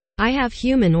actions. I have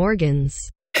human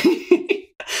organs.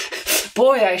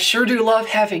 Boy, I sure do love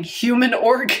having human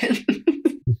organs.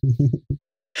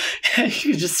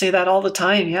 You just say that all the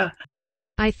time, yeah.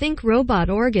 I think robot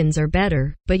organs are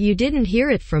better, but you didn't hear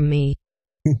it from me.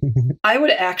 I would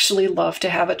actually love to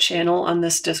have a channel on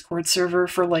this Discord server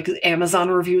for like Amazon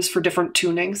reviews for different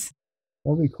tunings.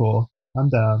 That'd be cool. I'm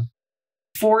down.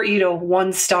 4 Edo,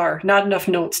 1 star. Not enough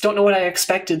notes. Don't know what I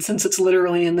expected since it's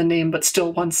literally in the name, but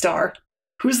still 1 star.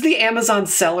 Who's the Amazon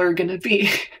seller gonna be?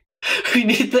 We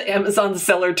need the Amazon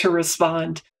seller to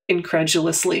respond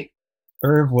incredulously.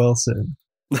 Irv Wilson.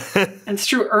 And it's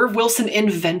true, Irv Wilson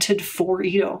invented 4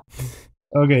 Edo.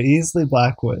 Okay, easily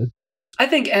Blackwood. I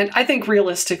think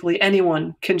realistically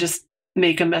anyone can just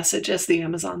make a message as the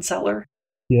Amazon seller.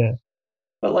 Yeah.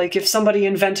 But like if somebody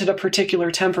invented a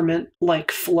particular temperament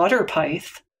like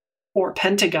Flutterpyth or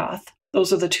Pentagoth,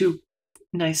 those are the 2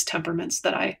 nice temperaments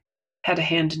that I had a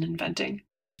hand in inventing.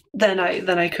 Then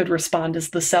I could respond as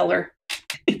the seller.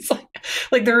 It's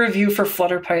like the review for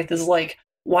Flutterpyth is like,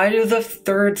 why do the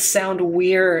thirds sound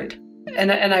weird?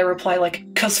 And I reply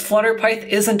like, 'cause Flutterpyth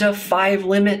isn't a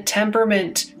 5-limit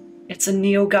temperament. It's a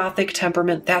neo-gothic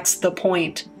temperament, that's the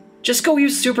point. Just go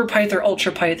use Superpyth or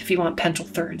Ultrapyth if you want pental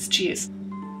thirds, jeez.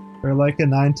 Or like a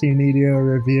 19 EDO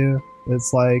review,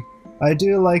 it's like, I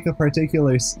do like a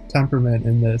particular temperament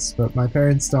in this, but my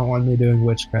parents don't want me doing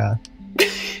witchcraft.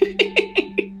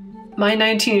 My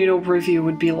 19 EDO review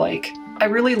would be like, I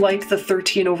really like the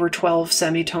 13/12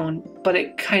 semitone, but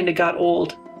it kinda got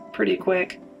old pretty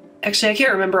quick. Actually, I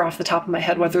can't remember off the top of my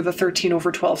head whether the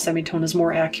 13/12 semitone is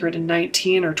more accurate in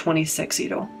 19 or 26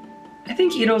 Edo. I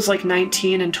think Edo's like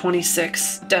 19 and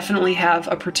 26 definitely have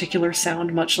a particular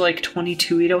sound, much like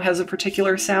 22 Edo has a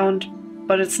particular sound,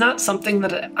 but it's not something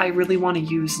that I really want to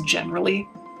use generally.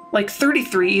 Like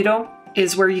 33 Edo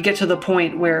is where you get to the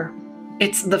point where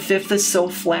the 5th is so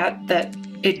flat that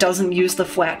it doesn't use the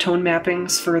flat tone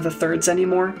mappings for the thirds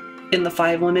anymore. In the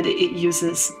 5 limit, it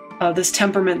uses this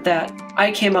temperament that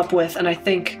I came up with, and I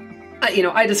think,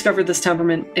 I discovered this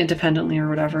temperament independently or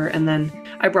whatever, and then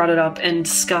I brought it up, and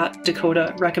Scott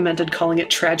Dakota recommended calling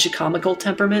it tragicomical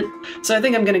temperament. So I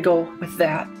think I'm going to go with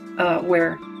that,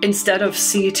 where instead of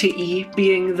C to E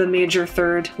being the major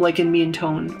third, like in mean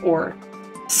tone, or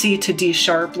C to D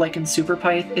sharp, like in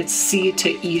Superpyth, it's C to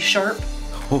E sharp.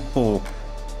 Oh.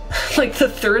 Like the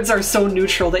thirds are so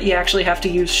neutral that you actually have to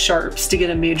use sharps to get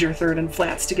a major third and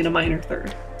flats to get a minor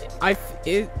third.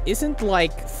 Isn't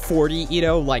like 40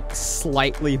 Edo like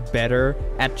slightly better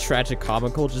at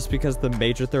tragicomical just because the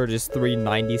major third is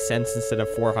 390 cents instead of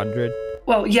 400?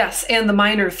 Well, yes, and the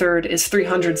minor third is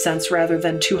 300 cents rather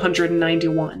than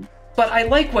 291. But I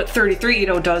like what 33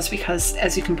 Edo does because,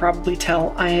 as you can probably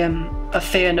tell, I am a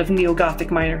fan of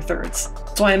neo-gothic minor thirds.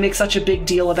 That's why I make such a big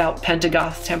deal about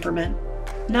Pentagoth temperament.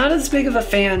 Not as big of a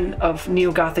fan of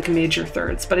neo-gothic major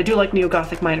thirds, but I do like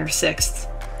neo-gothic minor sixths.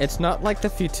 It's not like the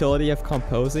futility of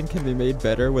composing can be made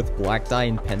better with black dye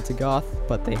and Pentagoth,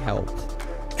 but they help.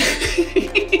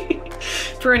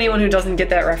 For anyone who doesn't get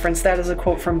that reference, that is a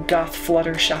quote from Goth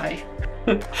Fluttershy.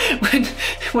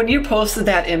 when you posted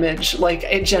that image, like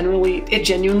it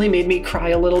genuinely made me cry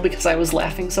a little because I was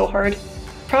laughing so hard.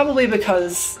 Probably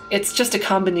because it's just a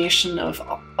combination of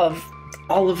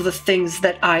all of the things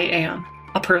that I am.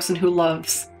 A person who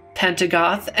loves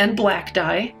Pentagoth and black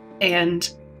dye, and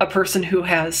a person who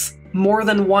has more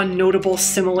than one notable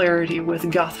similarity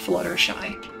with Goth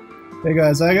Fluttershy. Hey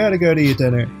guys, I gotta go to eat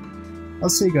dinner. I'll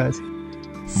see you guys.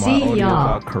 My See audio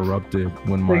y'all. got corrupted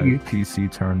when my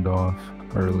PC turned off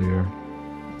earlier.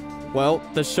 Well,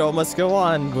 the show must go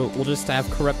on. We'll just have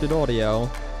corrupted audio.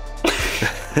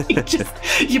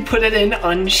 You put it in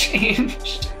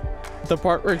unchanged. The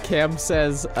part where Cam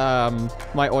says,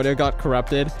 my audio got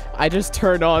corrupted, I just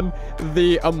turn on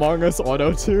the Among Us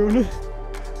auto-tune.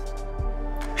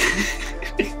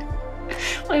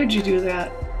 Why would you do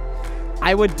that?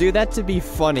 I would do that to be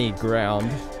funny, Ground.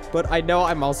 But I know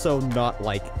I'm also not,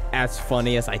 like, as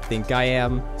funny as I think I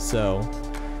am, so...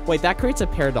 Wait, that creates a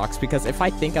paradox, because if I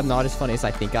think I'm not as funny as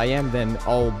I think I am, then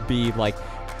I'll be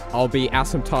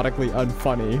asymptotically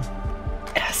unfunny.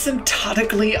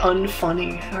 Asymptotically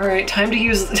unfunny. Alright, time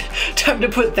to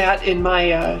put that in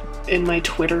my in my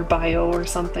Twitter bio or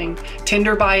something.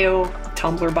 Tinder bio,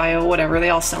 Tumblr bio, whatever, they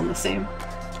all sound the same.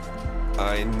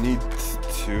 I need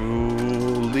to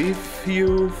leave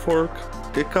you for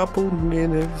a couple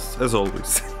minutes, as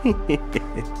always.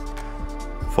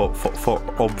 for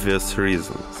obvious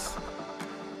reasons.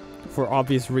 For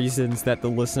obvious reasons that the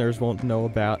listeners won't know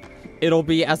about. It'll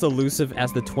be as elusive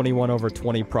as the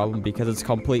 21/20 problem because it's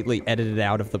completely edited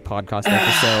out of the podcast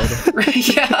episode.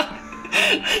 Yeah.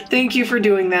 Thank you for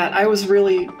doing that. I was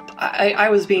really... I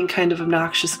was being kind of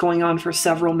obnoxious going on for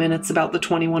several minutes about the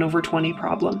 21/20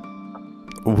 problem.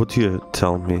 Would you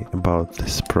tell me about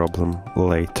this problem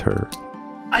later?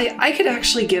 I could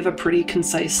actually give a pretty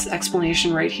concise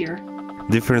explanation right here.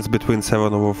 Difference between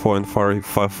 7/4 and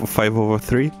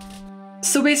 5/3?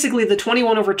 So basically, the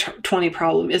 21/20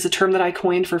 problem is a term that I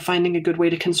coined for finding a good way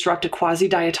to construct a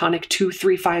quasi-diatonic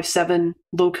 2-3-5-7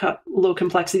 low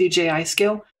complexity JI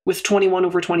scale, with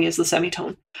 21/20 as the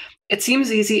semitone. It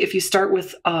seems easy if you start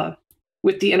with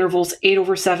the intervals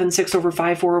 8/7,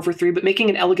 6/5, 4/3, but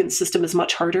making an elegant system is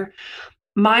much harder.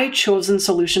 My chosen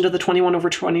solution to the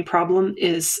 21/20 problem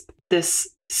is this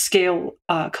scale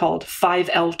called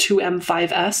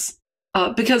 5L2M5S,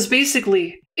 because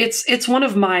basically it's one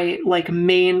of my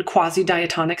main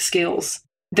quasi-diatonic scales.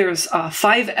 There's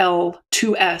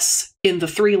 5L2S in the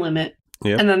 3 limit,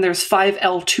 yep. And then there's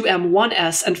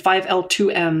 5L2M1S and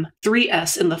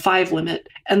 5L2M3S in the 5 limit,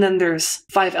 and then there's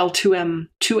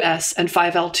 5L2M2S and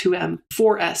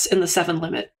 5L2M4S in the 7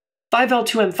 limit.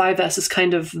 5L2M5S is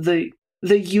kind of the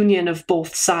union of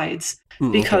both sides,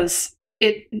 because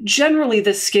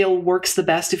this scale works the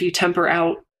best if you temper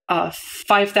out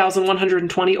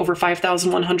 5,120 over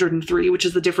 5,103, which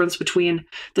is the difference between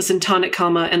the syntonic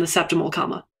comma and the septimal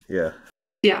comma. Yeah.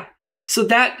 Yeah. So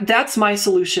that's my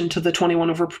solution to the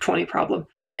 21/20 problem.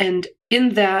 And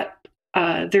in that,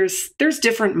 there's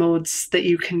different modes that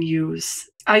you can use.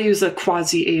 I use a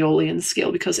quasi-Aeolian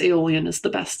scale because Aeolian is the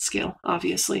best scale,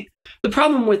 obviously. The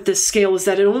problem with this scale is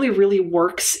that it only really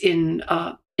works in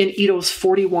edos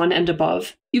 41 and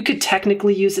above. You could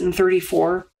technically use it in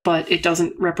 34, but it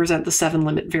doesn't represent the 7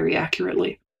 limit very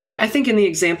accurately. I think in the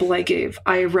example I gave,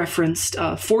 I referenced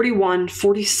 41,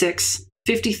 46,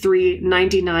 53,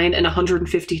 99, and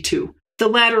 152, the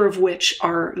latter of which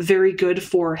are very good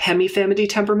for hemifamity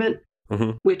temperament,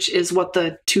 which is what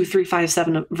the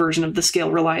 2-3-5-7 version of the scale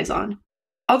relies on.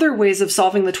 Other ways of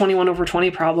solving the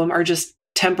 21/20 problem are just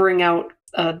tempering out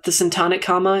the syntonic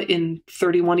comma in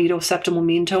 31 edo septimal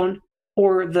mean tone,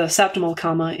 or the septimal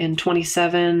comma in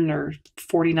 27 or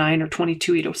 49 or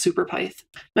 22 edo superpyth.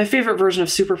 My favorite version of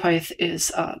superpyth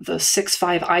is the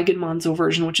 6-5 eigenmonzo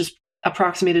version, which is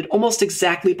approximated almost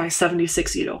exactly by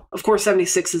 76 edo. Of course,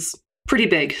 76 is pretty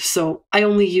big, so I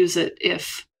only use it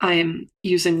if I'm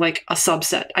using a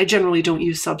subset. I generally don't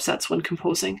use subsets when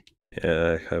composing.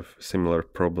 Yeah, I have a similar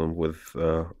problem with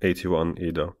 81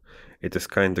 edo. It is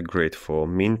kind of great for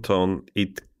mean tone.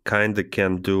 It kind of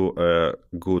can do a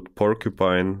good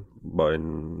porcupine by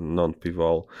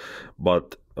non-pival,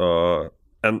 but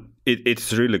and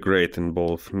it's really great in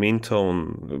both mean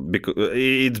tone, because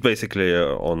it's basically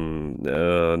on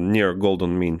near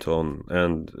golden mean tone,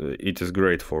 and it is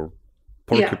great for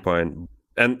porcupine. Yeah.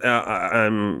 And I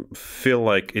feel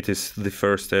like it is the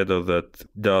first edo that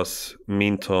does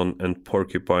mean tone and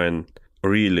porcupine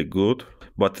really good,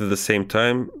 but at the same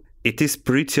time, it is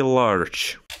pretty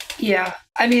large. Yeah,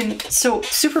 I mean, so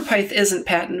superpyth isn't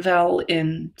patent val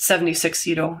in 76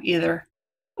 edo either.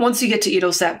 Once you get to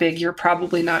edos that big, you're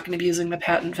probably not going to be using the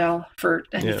patent val for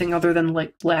anything other than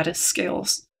lattice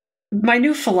scales. My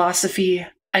new philosophy,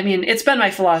 I mean, it's been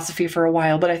my philosophy for a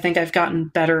while, but I think I've gotten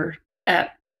better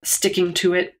at sticking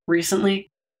to it recently,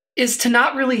 is to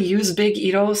not really use big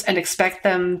edos and expect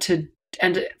them to,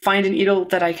 and find an edo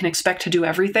that I can expect to do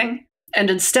everything, and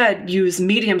instead use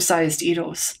medium-sized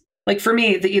edos. For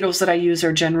me, the edos that I use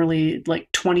are generally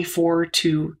 24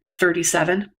 to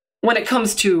 37 when it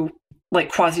comes to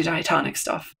quasi-diatonic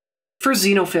stuff. For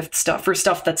xenofifth stuff, for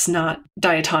stuff that's not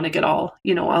diatonic at all,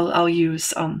 I'll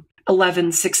use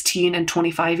 11, 16, and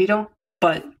 25 edo,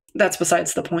 but that's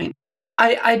besides the point.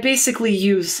 I basically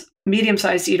use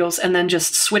medium-sized edos and then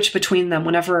just switch between them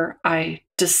whenever I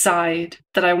decide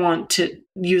that I want to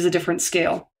use a different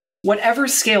scale. Whatever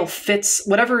scale fits,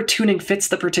 whatever tuning fits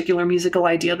the particular musical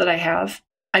idea that I have,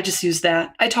 I just use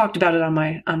that. I talked about it on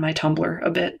my Tumblr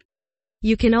a bit.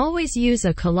 You can always use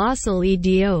a colossal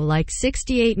EDO like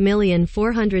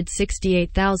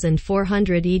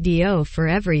 68,468,400 EDO for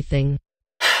everything.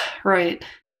 Right.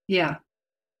 Yeah.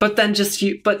 But then just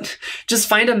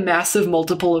find a massive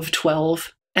multiple of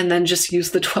 12 and then just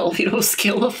use the 12 edo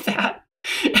scale of that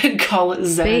and call it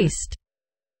Zen. Based.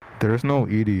 There's no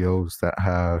EDOs that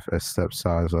have a step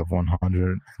size of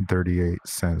 138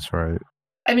 cents, right?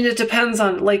 I mean, it depends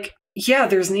on, like, yeah,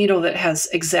 there's an EDO that has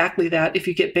exactly that if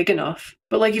you get big enough.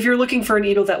 But, like, if you're looking for an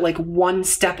EDO that, like, one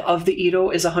step of the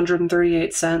EDO is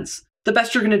 138 cents, the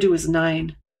best you're going to do is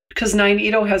 9. Because 9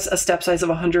 EDO has a step size of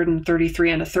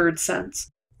 133 and a third cents.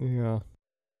 Yeah.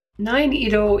 9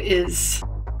 EDO is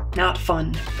not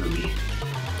fun for me.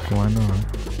 Why not?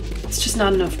 It's just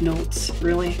not enough notes,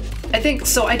 really. I think,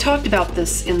 so I talked about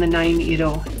this in the 9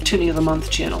 EDO Tuning of the Month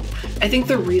channel. I think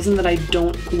the reason that I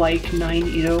don't like 9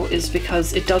 EDO is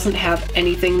because it doesn't have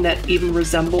anything that even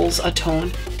resembles a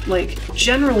tone. Like,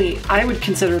 generally, I would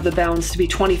consider the bounds to be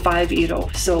 25 EDO,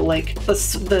 so like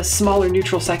the smaller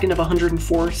neutral second of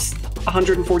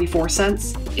 144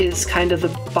 cents is kind of the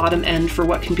bottom end for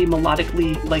what can be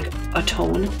melodically like a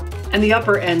tone. And the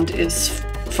upper end is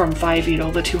from 5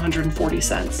 EDO, the 240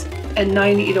 cents. And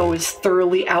 9 EDO is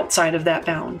thoroughly outside of that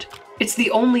bound. It's the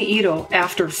only EDO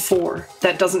after 4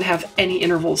 that doesn't have any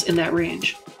intervals in that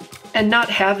range. And not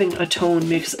having a tone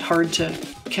makes it hard to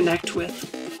connect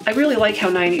with. I really like how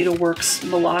 9 EDO works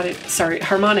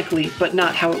harmonically, but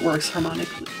not how it works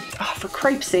harmonically. Oh, for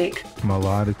cripe's sake.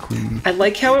 Melodically. I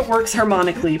like how it works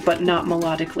harmonically, but not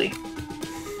melodically.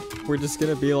 We're just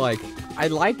gonna be like, I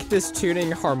like this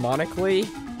tuning harmonically,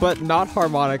 but not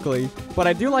harmonically. But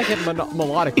I do like it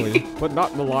melodically, but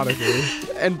not melodically.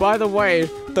 And by the way,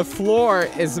 the floor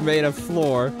is made of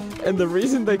floor, and the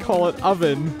reason they call it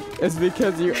oven is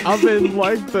because you oven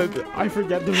like the... I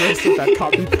forget the rest of that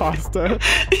copypasta.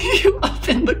 You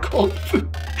oven the cold food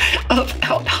of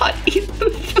out hot eat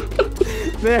the food.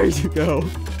 There you go.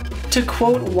 To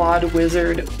quote Wad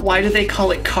Wizard, why do they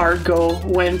call it cargo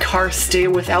when cars stay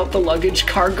without the luggage?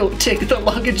 Cargo take the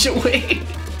luggage away.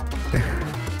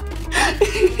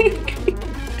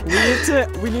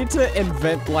 We need to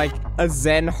invent like a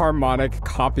Zen harmonic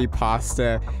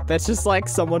copypasta that's just like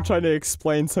someone trying to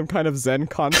explain some kind of Zen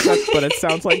concept, but it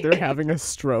sounds like they're having a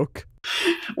stroke.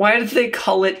 Why did they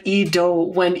call it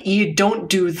EDO when E don't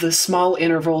do the small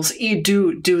intervals, E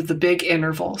do the big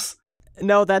intervals?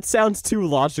 No, that sounds too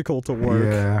logical to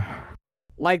work. Yeah.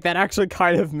 Like, that actually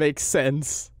kind of makes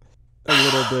sense. A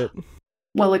little bit.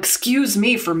 Well, excuse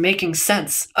me for making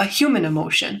sense. A human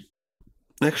emotion.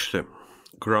 Actually,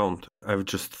 ground. I've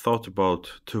just thought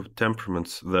about 2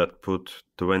 temperaments that put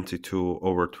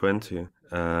 22/20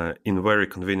 in very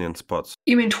convenient spots.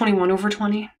 You mean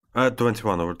 21/20?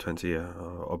 21/20, yeah,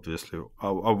 obviously.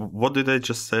 What did I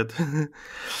just said?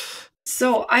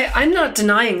 So I'm not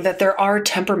denying that there are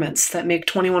temperaments that make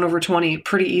 21/20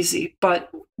 pretty easy, but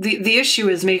the issue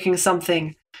is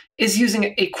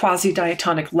using a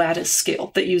quasi-diatonic lattice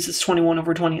scale that uses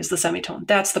 21/20 as the semitone.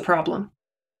 That's the problem.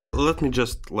 Let me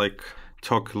just like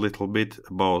talk a little bit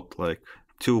about like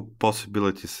 2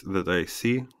 possibilities that I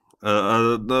see.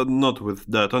 Not with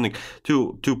diatonic.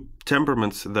 Two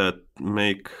temperaments that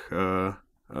make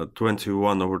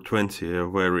 21/20 a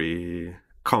very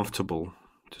comfortable,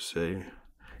 to say,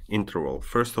 interval.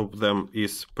 First of them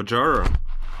is pajara,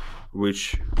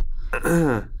 which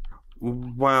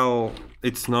while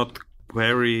it's not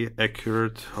very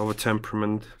accurate of a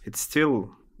temperament, it's still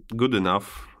good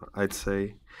enough, I'd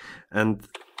say. And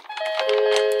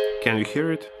can you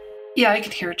hear it? Yeah, I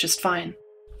can hear it just fine.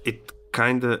 It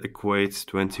kinda equates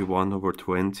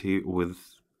 21/20 with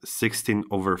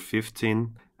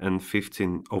 16/15 and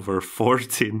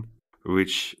 15/14,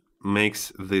 which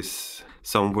makes this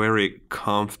some very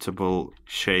comfortable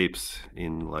shapes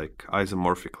in like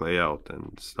isomorphic layout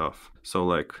and stuff. So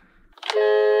like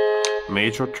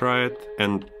major triad,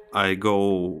 and I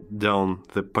go down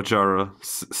the pajara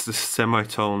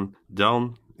semitone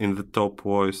down in the top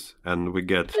voice, and we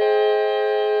get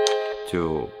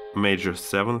to major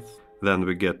 7th, then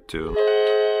we get to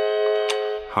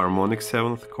harmonic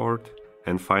 7th chord,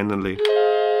 and finally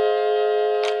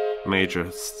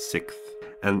major 6th.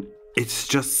 And it's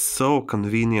just so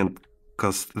convenient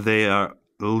because they are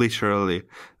literally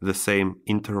the same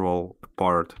interval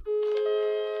apart.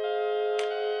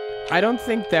 I don't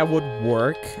think that would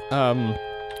work.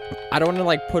 I don't want to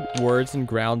like put words in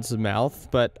Ground's mouth,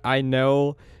 but I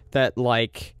know that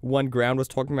like when Ground was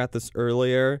talking about this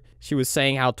earlier, she was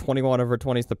saying how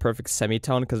 21/20 is the perfect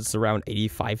semitone because it's around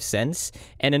 85 cents.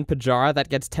 And in pajara, that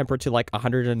gets tempered to like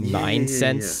 109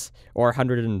 cents or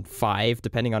 105,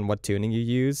 depending on what tuning you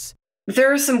use.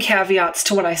 There are some caveats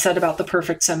to what I said about the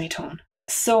perfect semitone.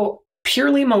 So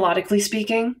purely melodically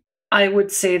speaking, I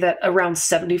would say that around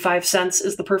 75 cents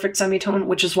is the perfect semitone,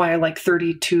 which is why I like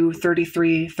 32,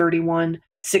 33, 31,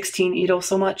 16 EDO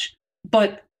so much.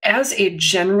 But as a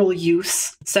general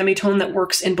use semitone that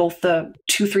works in both the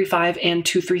 235 and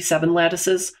 237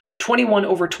 lattices, 21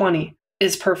 over 20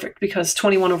 is perfect because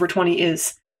 21 over 20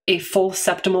 is a full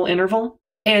septimal interval,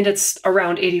 and it's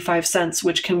around 85 cents,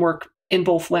 which can work in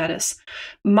both lattice.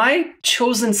 My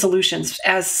chosen solutions,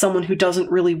 as someone who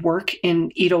doesn't really work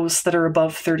in edos that are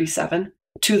above 37,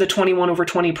 to the 21 over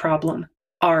 20 problem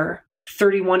are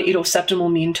 31 edo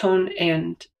septimal mean tone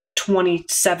and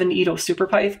 27 edo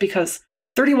superpyth, because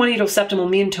 31 edo septimal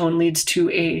mean tone leads to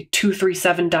a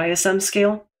 237 diasem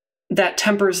scale that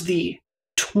tempers the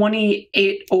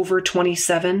 28 over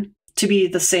 27 to be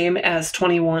the same as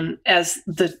 21 as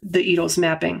the edos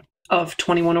mapping of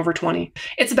 21 over 20.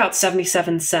 It's about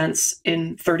 77 cents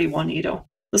in 31 edo.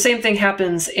 The same thing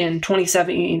happens in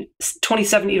 27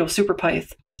 edo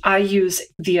superpyth. I use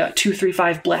the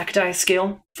 235 black die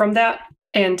scale from that,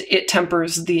 and it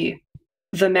tempers the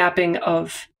mapping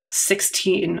of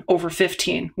 16 over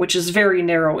 15, which is very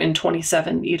narrow in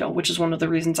 27 edo, which is one of the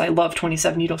reasons I love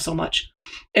 27 edo so much.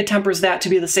 It tempers that to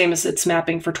be the same as its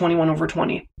mapping for 21 over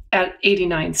 20 at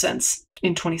 89 cents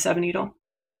in 27 edo.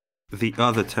 The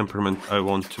other temperament I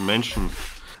want to mention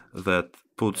that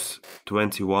puts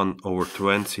 21 over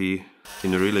 20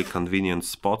 in really convenient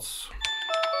spots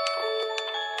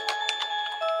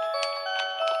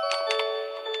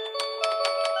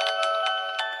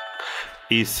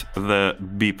is the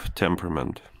beep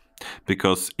temperament,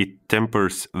 because it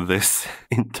tempers this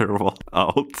interval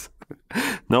out.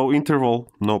 No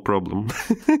interval, no problem.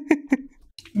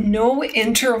 No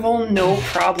interval, no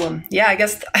problem. Yeah, I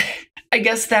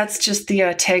guess that's just the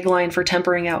tagline for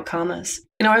tempering out commas.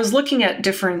 You know, I was looking at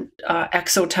different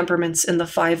exotemperaments in the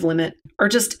 5 limit, or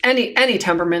just any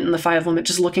temperament in the 5 limit,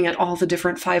 just looking at all the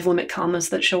different 5 limit commas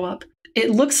that show up. It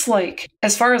looks like,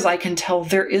 as far as I can tell,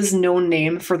 there is no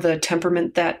name for the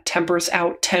temperament that tempers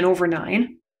out 10 over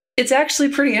 9. It's actually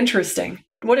pretty interesting.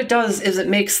 What it does is it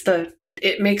makes the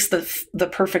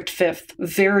perfect fifth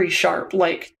very sharp,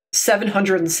 like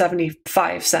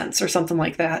 775 cents or something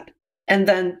like that. And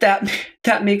then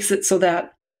that makes it so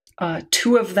that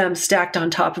 2 of them stacked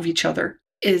on top of each other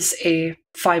is a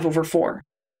 5 over 4.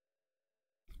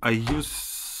 I use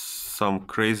some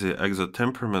crazy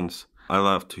exotemperaments. I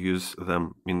love to use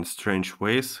them in strange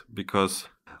ways because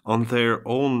on their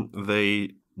own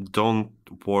they don't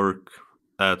work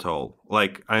at all.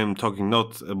 Like, I'm talking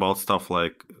not about stuff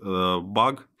like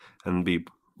bug and beep,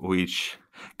 which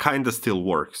kind of still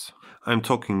works. I'm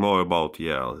talking more about,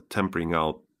 tempering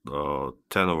out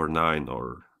 10 over 9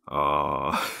 or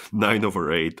 9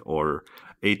 over 8 or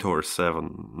 8 over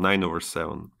 7, 9 over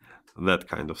 7, that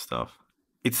kind of stuff.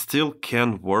 It still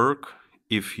can work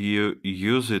if you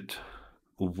use it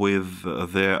with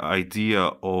the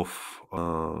idea of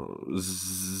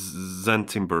Zen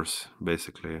timbers,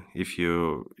 basically. If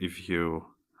you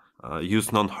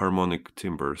use non-harmonic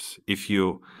timbers, if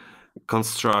you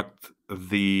construct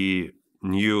the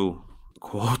new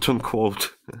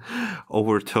quote-unquote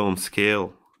overtone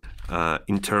scale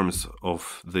in terms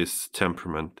of this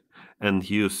temperament and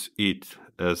use it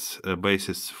as a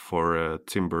basis for a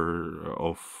timbre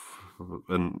of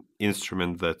an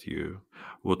instrument that you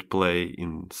would play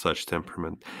in such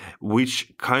temperament,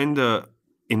 which kinda,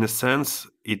 in a sense,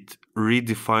 it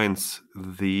redefines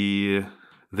the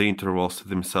intervals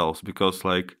themselves, because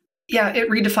like... Yeah, it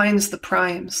redefines the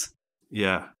primes.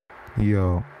 Yeah.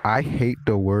 Yo, I hate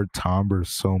the word timbre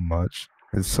so much.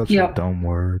 It's such a dumb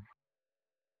word.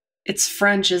 It's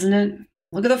French, isn't it?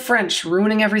 Look at the French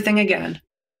ruining everything again.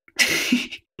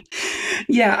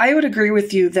 Yeah, I would agree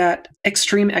with you that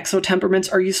extreme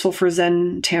exotemperaments are useful for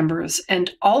Zen timbres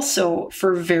and also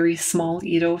for very small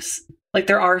edos. Like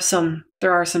there are some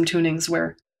tunings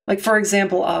where, like for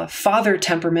example, a father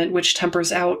temperament, which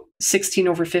tempers out 16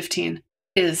 over 15,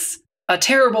 is a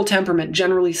terrible temperament,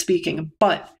 generally speaking,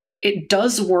 but it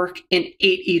does work in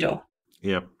 8 edo.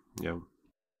 Yep.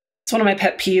 It's one of my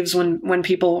pet peeves when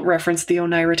people reference the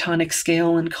onirotonic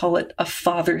scale and call it a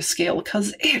father scale,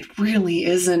 because it really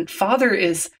isn't.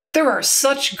 There are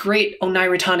such great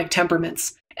onirotonic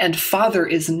temperaments, and father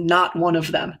is not one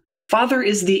of them. Father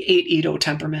is the 8 edo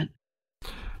temperament.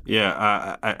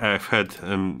 Yeah, I've had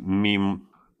a meme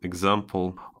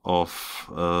example of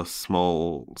a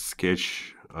small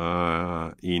sketch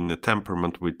in a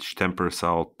temperament which tempers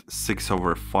out 6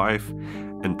 over 5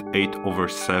 and 8 over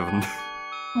 7.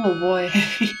 Oh boy.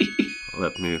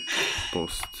 Let me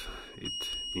post it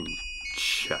in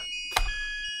chat.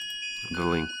 The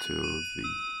link to the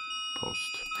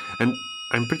post. And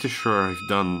I'm pretty sure I've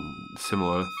done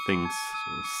similar things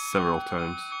several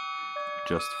times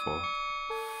just for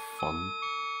fun.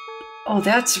 Oh,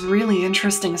 that's really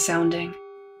interesting sounding.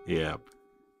 Yeah,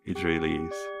 it really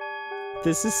is.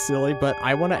 This is silly, but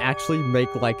I want to actually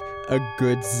make like a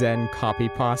good Zen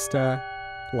copypasta.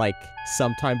 like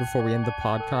sometime before we end the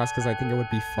podcast because I think it would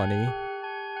be funny.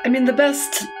 I mean, the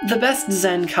best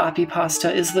Zen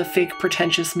copypasta is the fake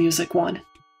pretentious music one.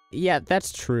 Yeah,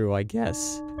 that's true, I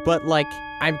guess. But like,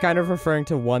 I'm kind of referring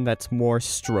to one that's more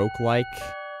stroke-like.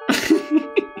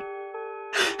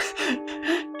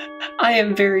 I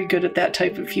am very good at that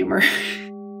type of humor.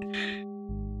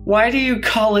 Why do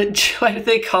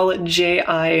they call it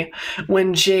JI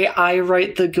when JI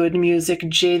write the good music,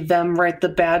 J them write the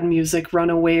bad music, run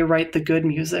away write the good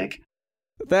music?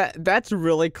 That's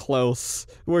really close.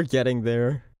 We're getting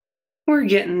there. We're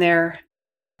getting there.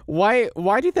 Why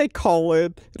do they call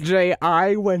it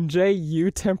JI when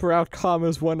JU temper out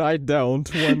commas when I don't?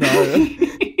 When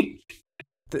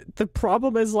the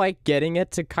problem is like getting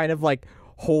it to kind of like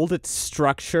hold its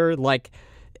structure, like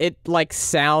it like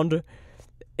sound.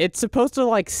 It's supposed to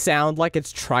like sound like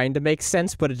it's trying to make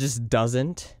sense, but it just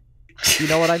doesn't. You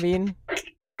know what I mean?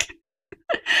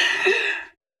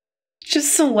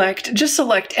 Just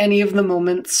select any of the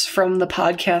moments from the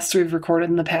podcasts we've recorded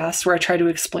in the past where I try to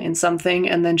explain something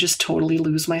and then just totally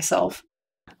lose myself.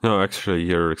 No, actually,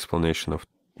 your explanation of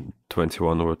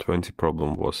 21/20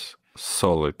 problem was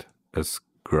solid as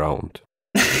ground.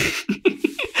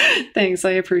 Thanks,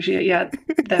 I appreciate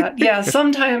that. Yeah,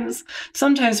 sometimes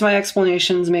my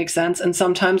explanations make sense, and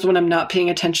sometimes when I'm not paying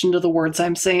attention to the words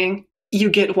I'm saying, you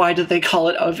get why do they call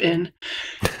it of in.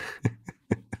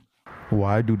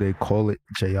 Why do they call it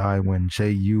JI when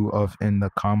JU of in the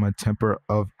comma temper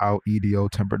of out EDO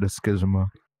temper the schisma?